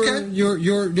 because you're Okay.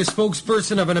 you're the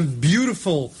spokesperson of a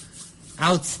beautiful,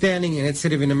 outstanding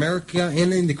initiative in America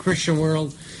and in the Christian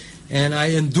world. And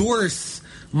I endorse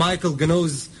Michael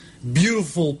Ganoe's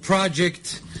beautiful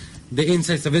project, The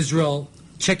Insights of Israel.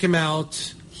 Check him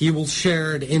out. He will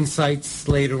share the insights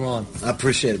later on. I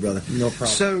appreciate it, brother. No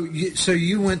problem. So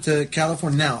you went to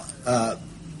California. Now,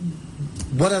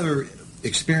 what other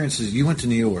experiences? You went to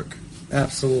New York.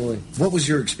 Absolutely. What was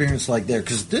your experience like there?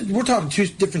 Because we're talking two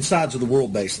different sides of the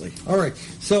world, basically. All right.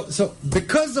 So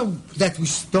because of that, we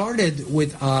started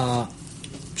with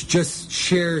just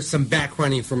share some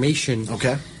background information.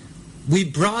 Okay. We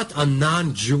brought a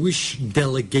non-Jewish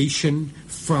delegation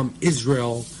from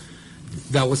Israel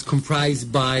that was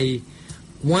comprised by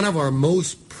one of our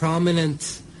most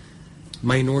prominent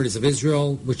minorities of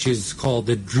Israel, which is called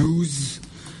the Druze,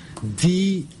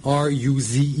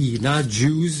 D-R-U-Z-E, not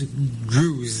Jews,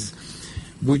 Druze,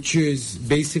 which is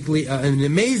basically an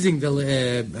amazing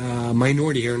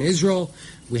minority here in Israel.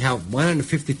 We have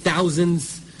 150,000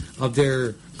 of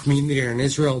their community here in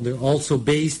Israel. They're also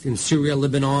based in Syria,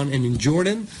 Lebanon, and in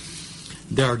Jordan.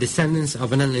 They are descendants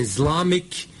of an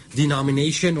Islamic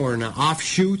denomination or an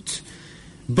offshoot.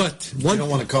 But You don't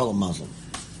want to call them Muslim.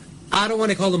 I don't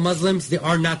want to call them Muslims. They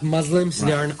are not Muslims. Right.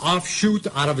 They are an offshoot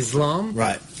out of Islam.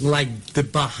 Right. Like the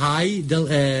Baha'i,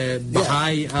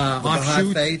 Baha'i offshoot.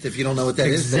 Baha'i faith, if you don't know what that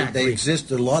Exactly. is, they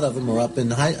exist. A lot of them are up in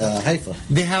Haifa.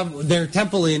 They have their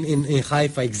temple in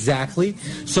Haifa, exactly.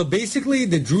 So basically,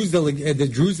 the Druze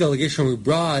delegation we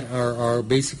brought are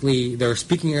basically, they're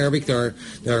speaking Arabic. They're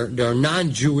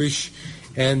non-Jewish,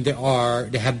 and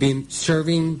they have been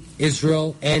serving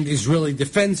Israel and Israeli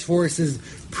Defense Forces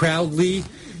proudly,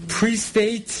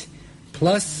 pre-state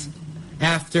plus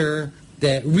after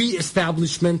the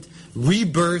re-establishment,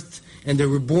 rebirth, and the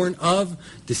reborn of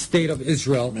the State of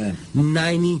Israel,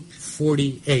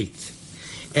 1948.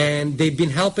 And they've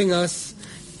been helping us,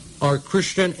 our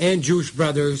Christian and Jewish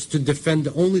brothers, to defend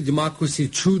the only democracy,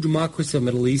 true democracy of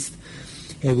the Middle East.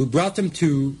 And we brought them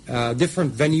to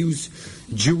different venues,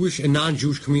 Jewish and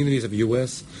non-Jewish communities of the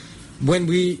U.S. When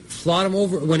we flew them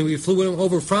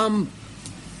over from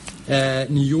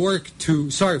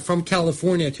from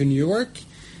California to New York,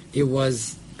 it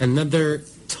was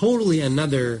totally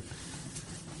another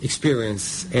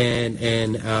experience,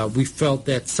 and we felt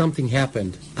that something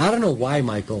happened. I don't know why,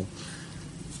 Michael.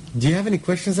 Do you have any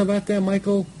questions about that,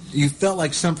 Michael? You felt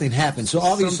like something happened, so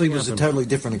obviously it was a totally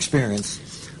different experience.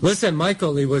 Listen,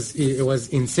 Michael, it was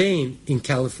insane. In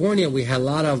California, we had a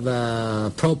lot of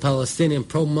pro-Palestinian,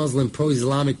 pro-Muslim,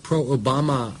 pro-Islamic,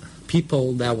 pro-Obama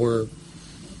people that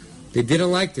they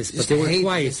didn't like this, but they were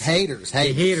quiet. Haters.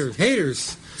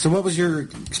 So what was your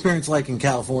experience like in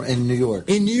California and New York?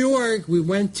 In New York, we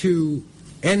went to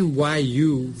New York,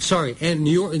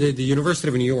 the University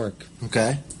of New York.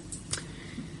 Okay.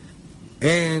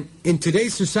 And in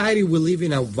today's society, we live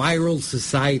in a viral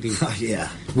society. Yeah.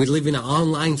 We live in an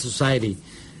online society.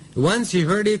 Once you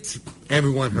heard it,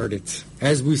 everyone heard it,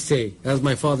 as we say, as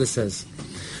my father says.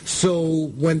 So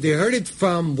when they heard it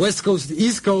from West Coast to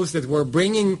East Coast that we're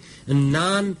bringing a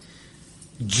non-Jewish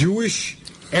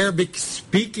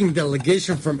Arabic-speaking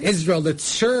delegation from Israel that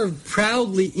served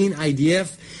proudly in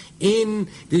IDF, in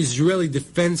the Israeli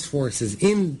Defense Forces,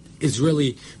 in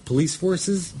Israeli police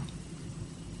forces,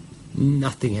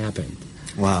 nothing happened.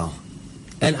 Wow.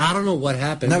 And I don't know what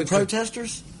happened. No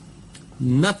protesters?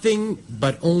 Nothing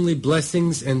but only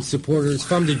blessings and supporters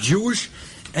from the Jewish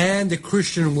and the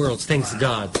Christian worlds. Thanks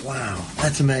God. Wow.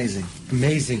 That's amazing.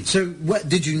 Amazing. So what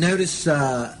did you notice,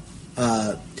 could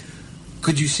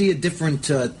you see a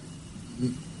different,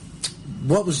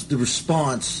 what was the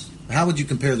response, how would you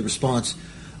compare the response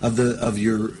of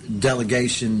your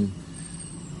delegation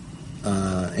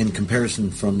in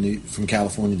comparison from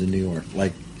California to New York?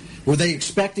 Like, were they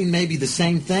expecting maybe the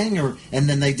same thing, and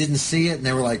then they didn't see it and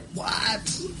they were like, what?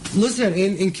 Listen,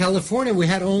 in California we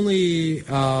had only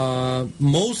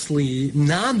mostly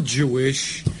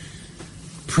non-Jewish,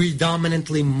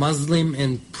 predominantly Muslim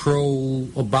and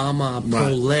pro-Obama,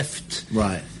 pro-left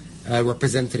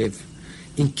representative.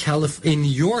 In New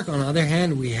York, on the other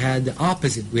hand, we had the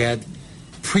opposite. We had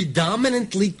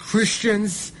predominantly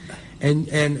Christians and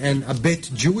a bit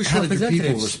Jewish How did representatives. the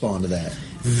people respond to that?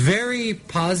 Very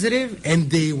positive,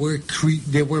 and they were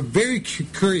very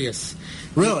curious.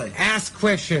 Really? They asked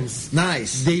questions.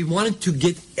 Nice. They wanted to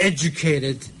get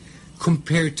educated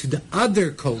compared to the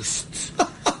other coast.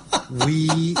 We,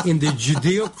 in the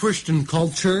Judeo-Christian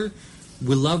culture,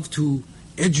 we love to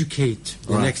educate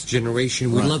the next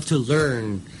generation. We love to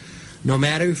learn. No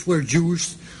matter if we're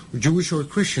Jewish or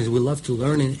Christians, we love to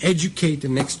learn and educate the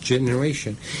next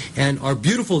generation. And our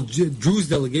beautiful Druze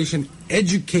delegation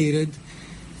educated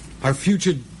our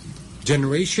future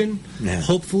generation. Yeah.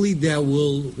 Hopefully that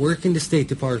will work in the State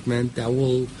Department, that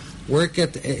will work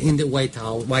in the White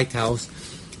House,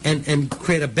 and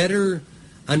create a better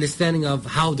understanding of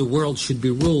how the world should be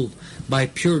ruled by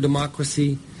pure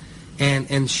democracy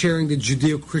and sharing the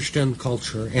Judeo-Christian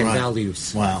culture and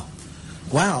values. Wow.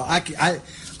 I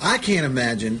can't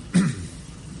imagine.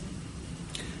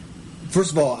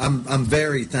 First of all, I'm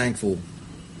very thankful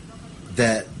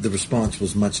that the response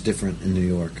was much different in New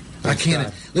York. I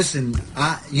can't listen.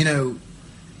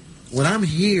 When I'm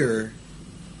here,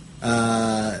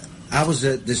 I was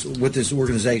at with this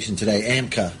organization today,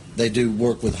 AMCA. They do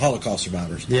work with Holocaust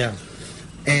survivors. Yeah.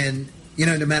 And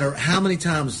no matter how many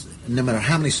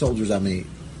soldiers I meet,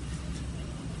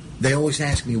 they always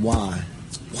ask me why.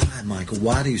 Why, Michael?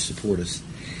 Why do you support us?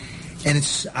 And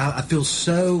I feel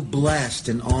so blessed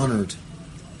and honored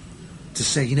to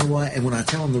say, you know what? And when I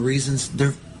tell them the reasons,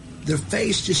 their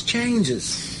face just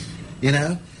changes,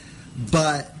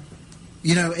 But,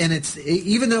 and it's,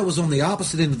 even though it was on the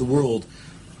opposite end of the world,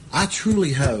 I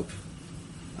truly hope,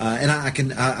 and I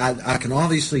can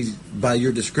obviously, by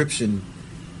your description,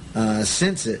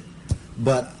 sense it,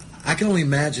 but I can only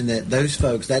imagine that those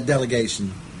folks, that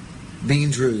delegation,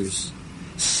 being Druze,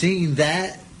 seeing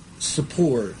that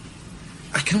support,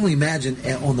 I can only imagine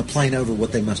on the plane over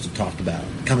what they must have talked about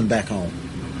coming back home.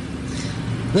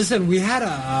 Listen, we had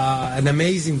an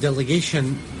amazing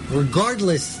delegation,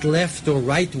 regardless left or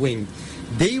right wing.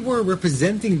 They were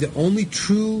representing the only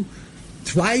true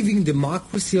thriving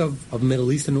democracy of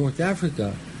Middle East and North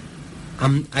Africa.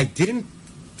 I didn't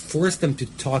force them to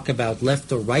talk about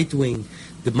left or right wing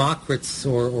Democrats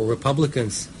or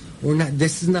Republicans. We're not.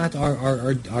 This is not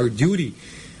our duty.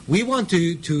 We want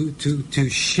to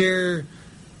share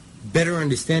better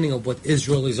understanding of what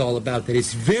Israel is all about. That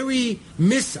it's very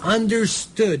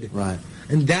misunderstood. Right.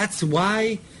 And that's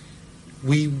why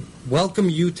we welcome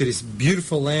you to this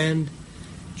beautiful land.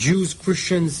 Jews,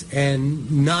 Christians,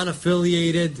 and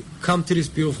non-affiliated, come to this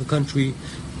beautiful country.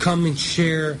 Come and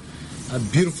share a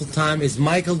beautiful time as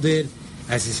Michael did,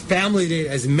 as his family did,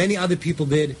 as many other people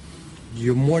did.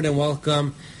 You're more than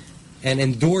welcome. And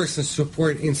endorse and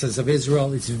support Insights of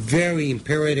Israel. It's very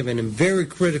imperative and very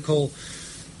critical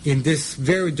in this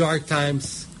very dark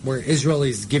times where Israel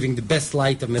is giving the best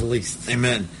light of Middle East.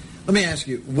 Amen. Let me ask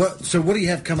you, what do you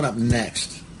have coming up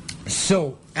next?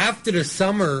 So after the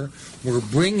summer, we're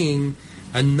bringing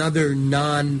another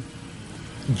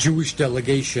non-Jewish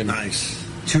delegation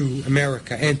to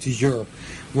America and to Europe.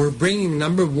 We're bringing,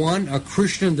 number one, a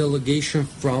Christian delegation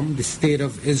from the state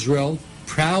of Israel,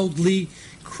 proudly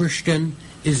Christian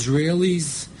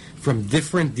Israelis from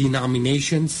different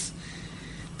denominations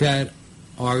that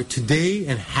are today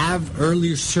and have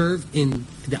earlier served in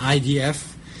the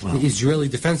IDF, the Israeli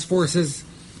Defense Forces,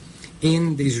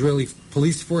 in the Israeli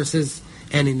police forces,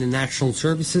 and in the national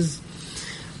services.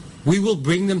 We will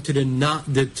bring them to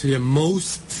the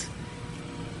most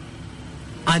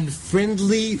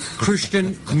unfriendly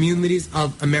Christian communities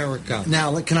of America.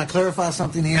 Now, can I clarify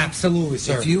something here? Absolutely,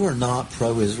 sir. If you are not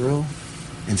pro-Israel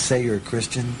and say you're a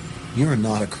Christian, you are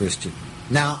not a Christian.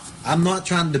 Now, I'm not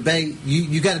trying to debate.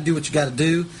 You got to do what you got to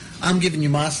do. I'm giving you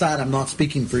my side. I'm not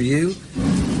speaking for you.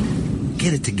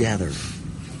 Get it together.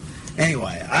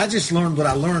 Anyway, I just learned what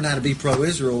I learned how to be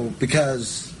pro-Israel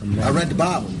because I read the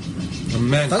Bible.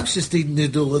 Amen. Folks just need to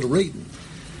do a little reading.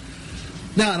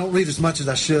 Now, I don't read as much as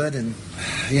I should, and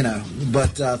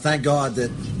but thank God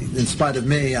that in spite of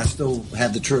me, I still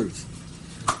have the truth.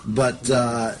 But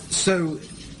so,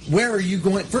 where are you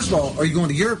going? First of all, are you going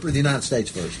to Europe or the United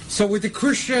States first? So with the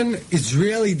Christian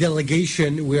Israeli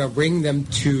delegation, we are bringing them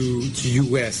to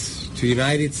U.S., to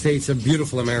United States of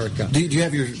beautiful America. Do you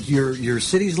have your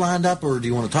cities lined up, or do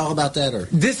you want to talk about that? Or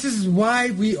this is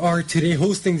why we are today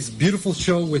hosting this beautiful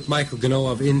show with Michael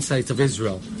Ganoe of Insights of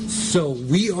Israel. So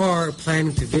we are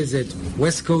planning to visit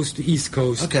West Coast to East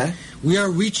Coast. Okay. We are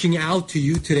reaching out to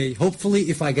you today. Hopefully,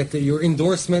 if I get your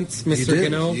endorsements, Mr.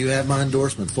 Ganoe. You have my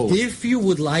endorsement full. If you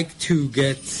would like to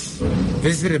get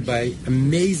visited by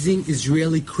amazing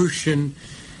Israeli Christian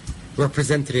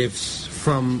representatives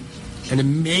from an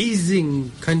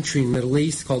amazing country in the Middle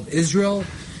East called Israel,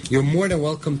 you're more than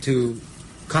welcome to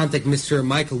contact Mr.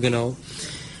 Michael Ganoe.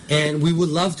 And we would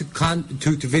love to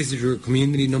visit your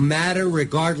community, no matter,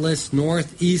 regardless,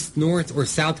 north, east, north, or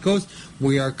south coast,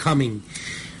 we are coming.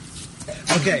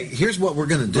 Okay, here's what we're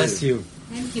going to do. Bless you.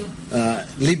 Thank you.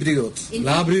 Libriot.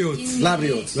 Labriut.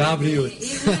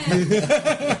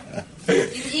 Labriut. In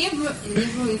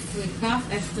Hebrew, if we cough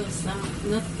after some,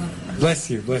 not cough. Bless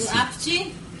you, bless you.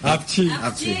 Apchi. Apchi.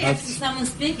 After someone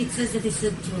speaks, it says that it's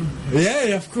true.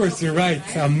 Yeah, of course, you're right.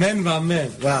 Amen,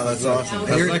 amen. Wow, that's awesome.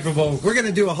 That's like a vote. We're going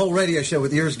to do a whole radio show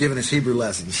with yours giving us Hebrew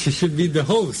lessons. She should be the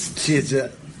host. She's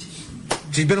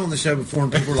been on the show before,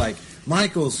 and people are like,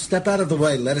 Michael, step out of the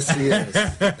way. Let us see this.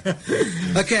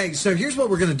 Okay, so here's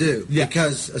what we're going to do. Yeah.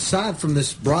 Because aside from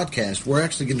this broadcast, we're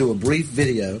actually going to do a brief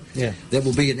video that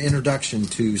will be an introduction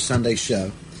to Sunday's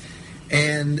show.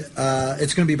 And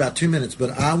it's going to be about 2 minutes,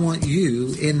 but I want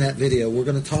you, in that video, we're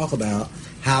going to talk about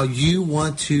how you're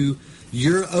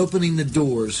opening the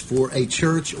doors for a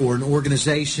church or an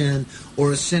organization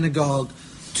or a synagogue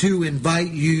to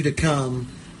invite you to come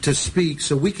to speak,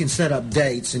 so we can set up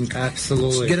dates and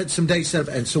absolutely get some dates set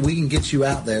up, and so we can get you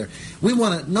out there. We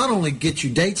want to not only get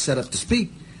you dates set up to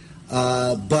speak,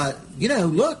 but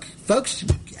look, folks,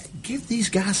 give these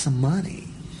guys some money.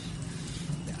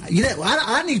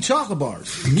 I need chocolate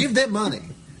bars. Give them money.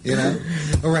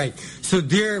 All right. So,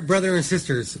 dear brothers and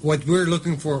sisters, what we're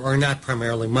looking for are not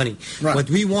primarily money. Right.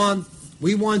 What we want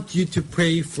you to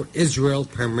pray for Israel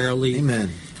primarily.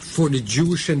 Amen. For the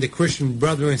Jewish and the Christian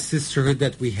brother and sisterhood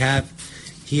that we have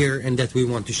here and that we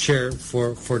want to share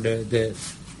for the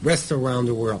rest around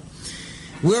the world.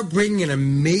 We're bringing an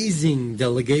amazing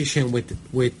delegation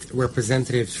with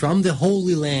representatives from the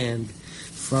Holy Land,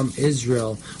 from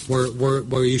Israel, where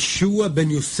Yeshua ben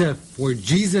Yosef, where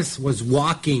Jesus was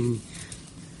walking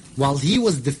while he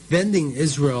was defending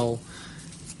Israel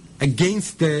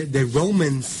against the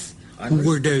Romans, who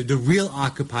were the real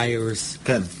occupiers.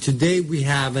 Okay. Today we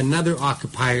have another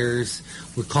occupiers.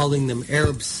 We're calling them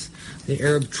Arabs, the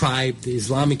Arab tribe, the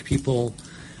Islamic people.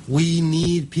 We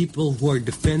need people who are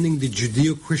defending the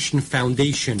Judeo-Christian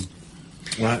foundation.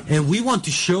 Right. And we want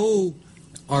to show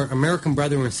our American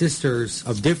brothers and sisters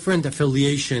of different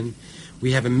affiliation.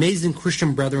 We have amazing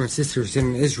Christian brothers and sisters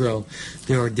in Israel.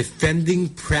 They are defending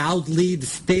proudly the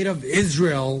state of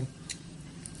Israel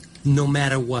no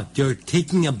matter what. They're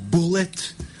taking a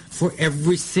bullet for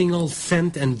every single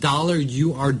cent and dollar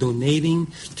you are donating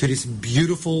to this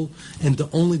beautiful and the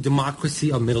only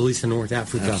democracy of Middle East and North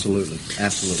Africa. Absolutely.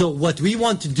 Absolutely. So what we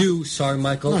want to do, sorry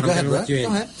Michael, No, go ahead, let you in.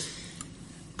 Go ahead.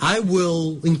 I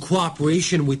will, in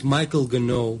cooperation with Michael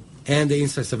Ganoe and the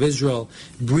Insights of Israel,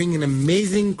 bring an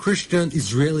amazing Christian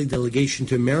Israeli delegation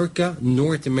to America,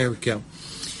 North America.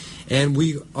 And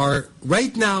we are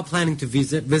right now planning to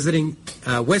visiting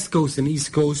West Coast and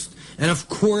East Coast, and of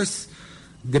course,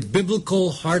 the biblical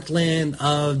heartland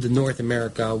of the North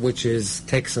America, which is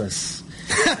Texas.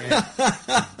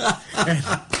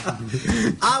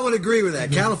 I would agree with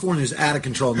that. California is out of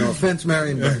control. No offense,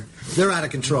 Marion, but they're out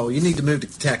of control. You need to move to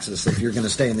Texas if you're going to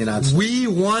stay in the United States. We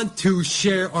want to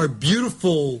share our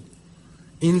beautiful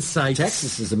insights.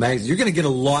 Texas is amazing. You're going to get a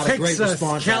lot of great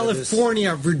response California,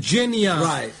 out of Virginia,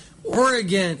 right.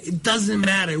 Oregon. It doesn't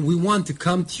matter. We want to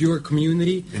come to your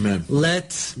community. Amen.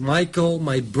 Let Michael,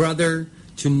 my brother,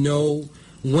 to know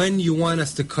when you want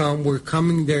us to come. We're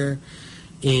coming there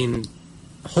in,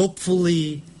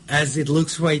 hopefully, as it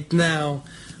looks right now,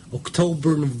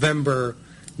 October, November.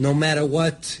 No matter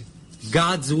what,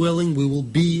 God's willing, we will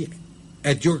be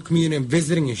at your community and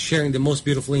visiting and sharing the most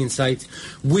beautiful insights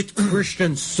with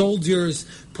Christian soldiers,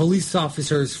 police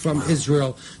officers from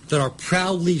Israel that are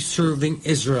proudly serving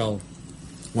Israel.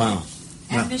 Wow.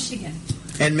 And Michigan.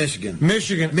 And Michigan.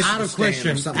 Michigan, out of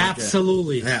question.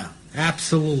 Absolutely. Yeah.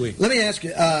 Absolutely. Let me ask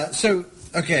you,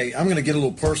 okay, I'm going to get a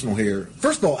little personal here.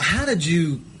 First of all, how did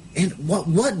you, and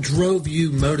what drove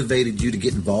you, motivated you to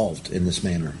get involved in this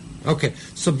manner? Okay,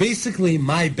 so basically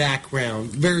my background,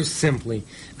 very simply,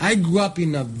 I grew up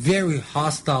in a very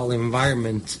hostile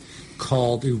environment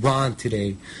called Iran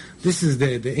today. This is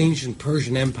the ancient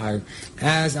Persian Empire.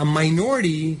 As a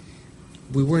minority,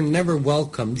 we were never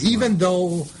welcomed, even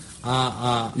though...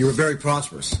 you were very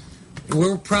prosperous. We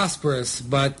were prosperous,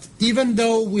 but even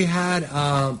though we had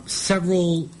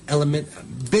several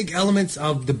big elements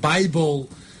of the Bible,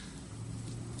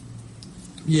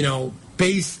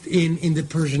 based in the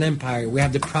Persian Empire. We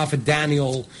have the prophet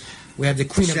Daniel. We have the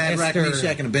Queen Shadrach, of Esther.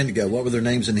 Meshach, and Abednego. What were their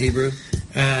names in Hebrew?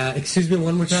 Excuse me,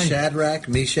 one more time. Shadrach,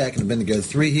 Meshach, and Abednego.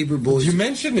 3 Hebrew boys. You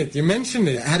mentioned it.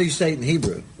 How do you say it in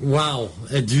Hebrew? Wow.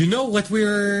 Do you know what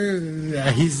we're...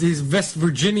 his West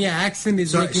Virginia accent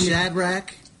is... Sorry,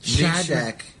 Shadrach,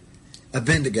 Meshach,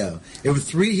 Abednego. It were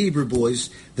 3 Hebrew boys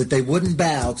that they wouldn't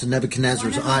bow to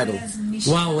Nebuchadnezzar's idol.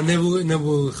 Wow,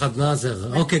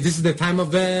 Nebuchadnezzar. Okay, this is the time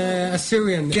of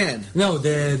Assyrian. Again. No,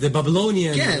 the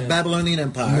Babylonian. Again, Babylonian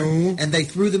Empire. No. And they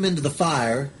threw them into the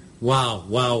fire. Wow.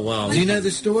 Do you know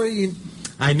this story?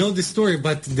 I know the story,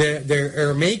 but the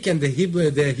Aramaic and the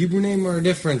Hebrew name are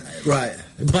different. Right.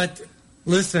 But...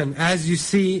 listen, as you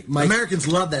see... Americans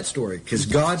love that story because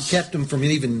God kept them from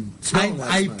even smelling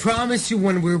I promise you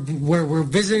when we're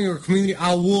visiting our community,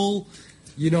 I will,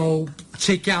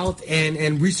 check out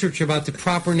and research about the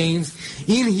proper names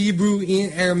in Hebrew,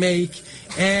 in Aramaic,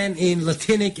 and in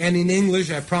Latinic, and in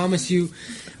English. I promise you.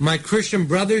 My Christian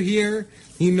brother here,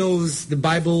 he knows the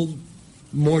Bible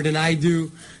more than I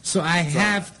do. So I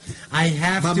have My to be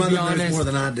honest. mother knows more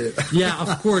than I do. Yeah,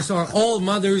 of course. All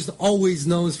mothers always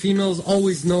knows. Females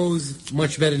always knows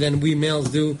much better than we males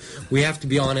do. We have to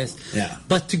be honest. Yeah.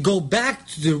 But to go back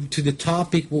to the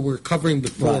topic what we're covering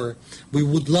before, we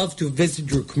would love to visit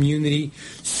your community,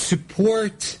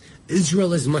 support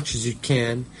Israel as much as you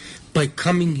can by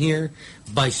coming here,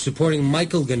 by supporting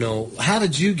Michael Ganoe. How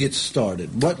did you get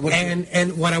started? What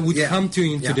I would come to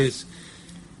into this.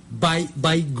 By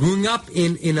growing up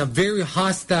in a very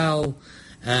hostile,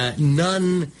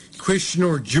 non-Christian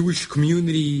or Jewish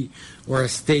community or a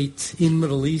state in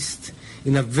Middle East,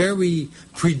 in a very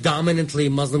predominantly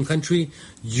Muslim country,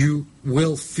 you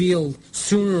will feel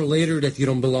sooner or later that you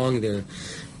don't belong there.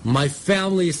 My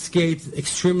family escaped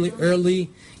extremely early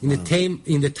in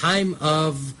the time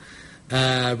of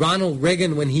Ronald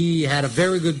Reagan, when he had a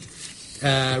very good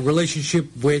relationship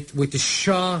with the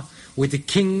Shah, with the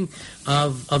king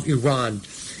of Iran.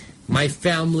 My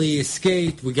family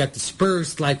escaped. We got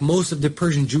dispersed like most of the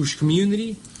Persian Jewish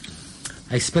community.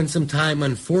 I spent some time,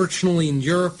 unfortunately, in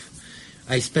Europe.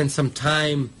 I spent some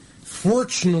time,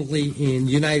 fortunately, in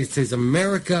the United States of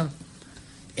America.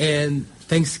 And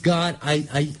thanks God,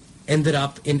 I ended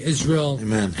up in Israel.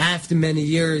 Amen. After many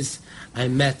years. I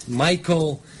met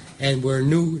Michael, and we're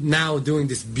now doing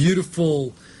this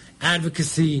beautiful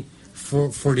advocacy for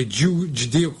the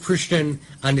Judeo-Christian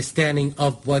understanding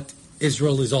of what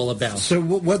Israel is all about. So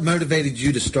what motivated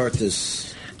you to start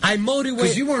this? I motivated...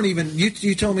 Because you weren't even...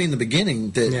 You told me in the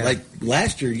beginning that, like,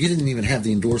 last year, you didn't even have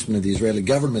the endorsement of the Israeli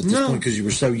government at this point because you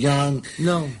were so young.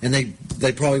 No. And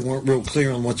they probably weren't real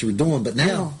clear on what you were doing. But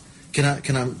now, can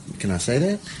I say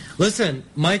that? Listen,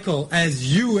 Michael,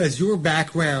 as your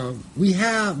background,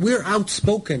 we're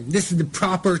outspoken. This is the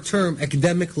proper term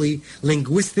academically,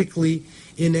 linguistically,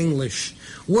 in English.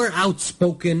 We're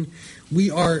outspoken.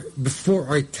 We are before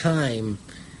our time,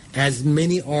 as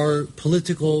many are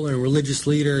political and religious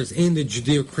leaders in the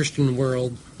Judeo-Christian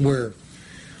world, where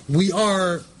we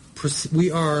are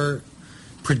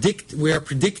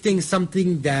predicting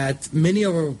something that many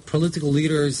of our political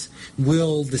leaders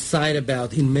will decide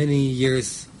about in many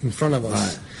years in front of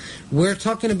us. Right. We're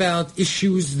talking about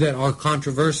issues that are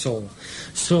controversial.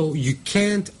 So you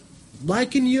can't,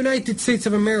 like in the United States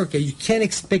of America, you can't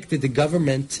expect that the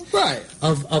government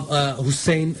of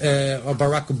Hussein or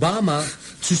Barack Obama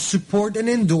to support and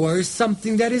endorse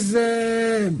something that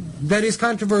is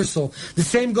controversial. The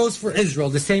same goes for Israel.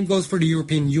 The same goes for the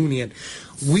European Union.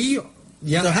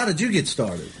 So how did you get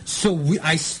started? So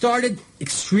I started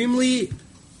extremely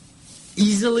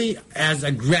easily as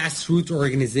a grassroots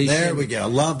organization. There we go. I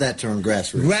love that term,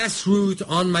 grassroots. Grassroots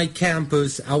on my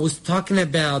campus. I was talking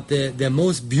about the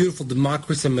most beautiful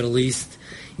democracy in the Middle East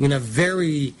in a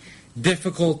very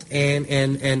difficult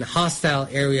and hostile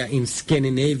area in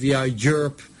Scandinavia,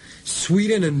 Europe,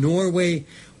 Sweden and Norway,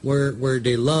 where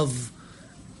they love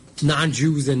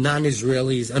non-Jews and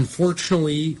non-Israelis.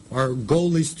 Unfortunately, our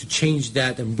goal is to change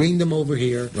that and bring them over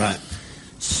here. Right.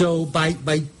 So by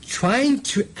trying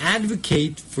to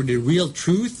advocate for the real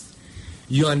truth,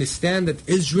 you understand that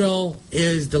Israel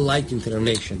is the light into the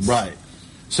nations. Right.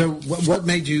 So what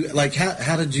made you, like,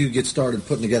 how did you get started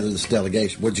putting together this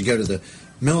delegation? Would you go to the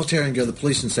military and go to the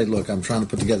police and say, look, I'm trying to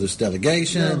put together this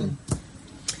delegation? No.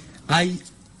 I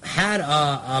had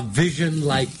a vision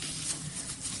like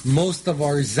most of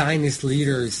our Zionist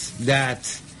leaders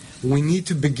that we need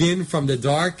to begin from the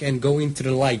dark and go into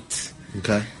the light.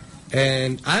 Okay.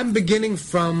 And I'm beginning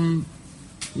from,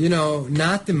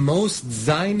 not the most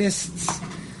Zionist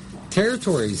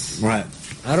territories. Right.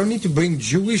 I don't need to bring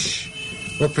Jewish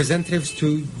representatives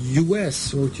to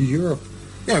U.S. or to Europe.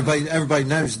 Yeah, everybody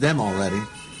knows them already.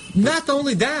 Not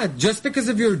only that, just because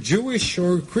if you're Jewish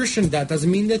or Christian, that doesn't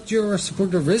mean that you're a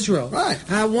supporter of Israel. Right.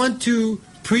 I want to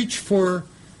preach for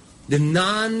the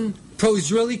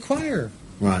non-pro-Israeli choir.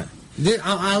 Right.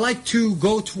 I like to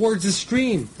go towards the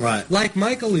stream. Right. Like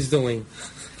Michael is doing.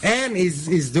 And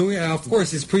is doing, of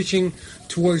course, is preaching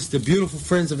towards the beautiful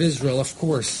friends of Israel, of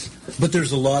course. But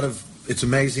there's a lot of, it's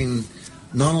amazing,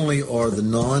 not only are the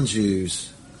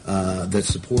non-Jews that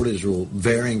support Israel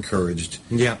very encouraged,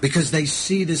 because they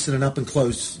see this at an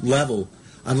up-and-close level,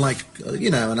 unlike,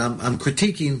 and I'm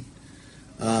critiquing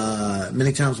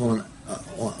many times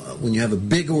when you have a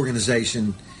big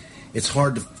organization, it's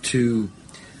hard to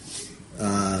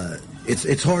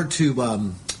it's hard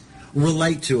to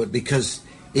relate to it because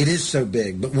it is so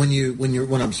big. But when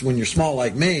you're small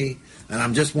like me, and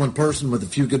I'm just one person with a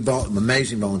few good,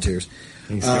 amazing volunteers,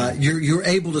 you're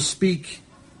able to speak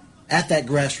at that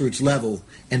grassroots level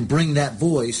and bring that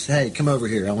voice. Hey, come over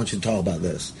here. I want you to talk about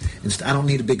this. I don't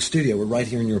need a big studio. We're right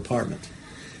here in your apartment.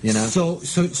 So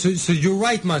you're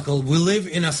right, Michael. We live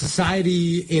in a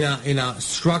society in a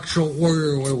structural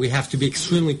order where we have to be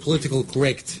extremely politically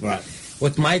correct. Right.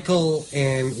 What Michael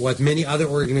and what many other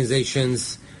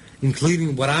organizations,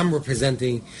 including what I'm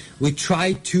representing, we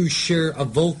try to share a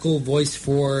vocal voice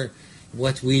for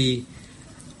what we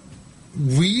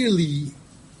really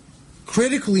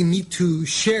critically need to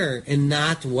share, and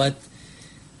not what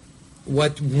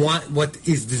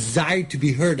is desired to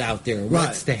be heard out there. Right.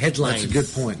 What's the headlines?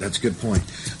 That's a good point.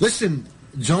 Listen,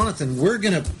 Jonathan, we're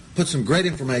going to put some great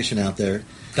information out there.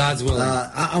 God's willing.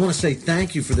 I want to say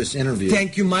thank you for this interview.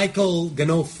 Thank you, Michael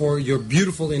Ganoe, for your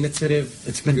beautiful initiative.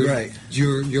 It's been great.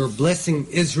 You're blessing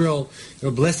Israel.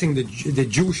 You're blessing the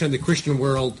Jewish and the Christian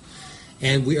world.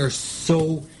 And we are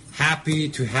so happy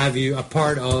to have you a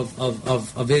part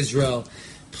of Israel.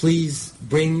 Please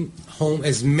bring home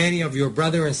as many of your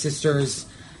brothers and sisters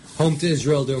home to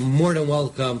Israel. They're more than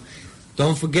welcome.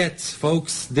 Don't forget,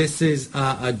 folks, this is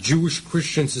a Jewish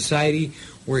Christian society.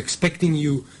 We're expecting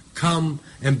you come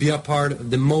and be a part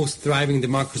of the most thriving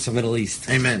democracy of the Middle East.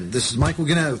 Amen. This is Michael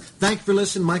Ganoe. Thank you for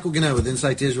listening. Michael Ganoe with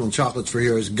Insight to Israel and Chocolates for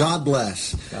Heroes. God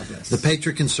bless, the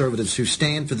patriot conservatives who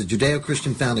stand for the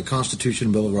Judeo-Christian founded Constitution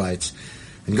and Bill of Rights.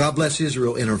 And God bless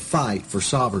Israel in her fight for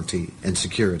sovereignty and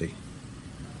security.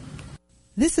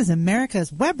 This is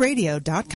America'sWebRadio.com.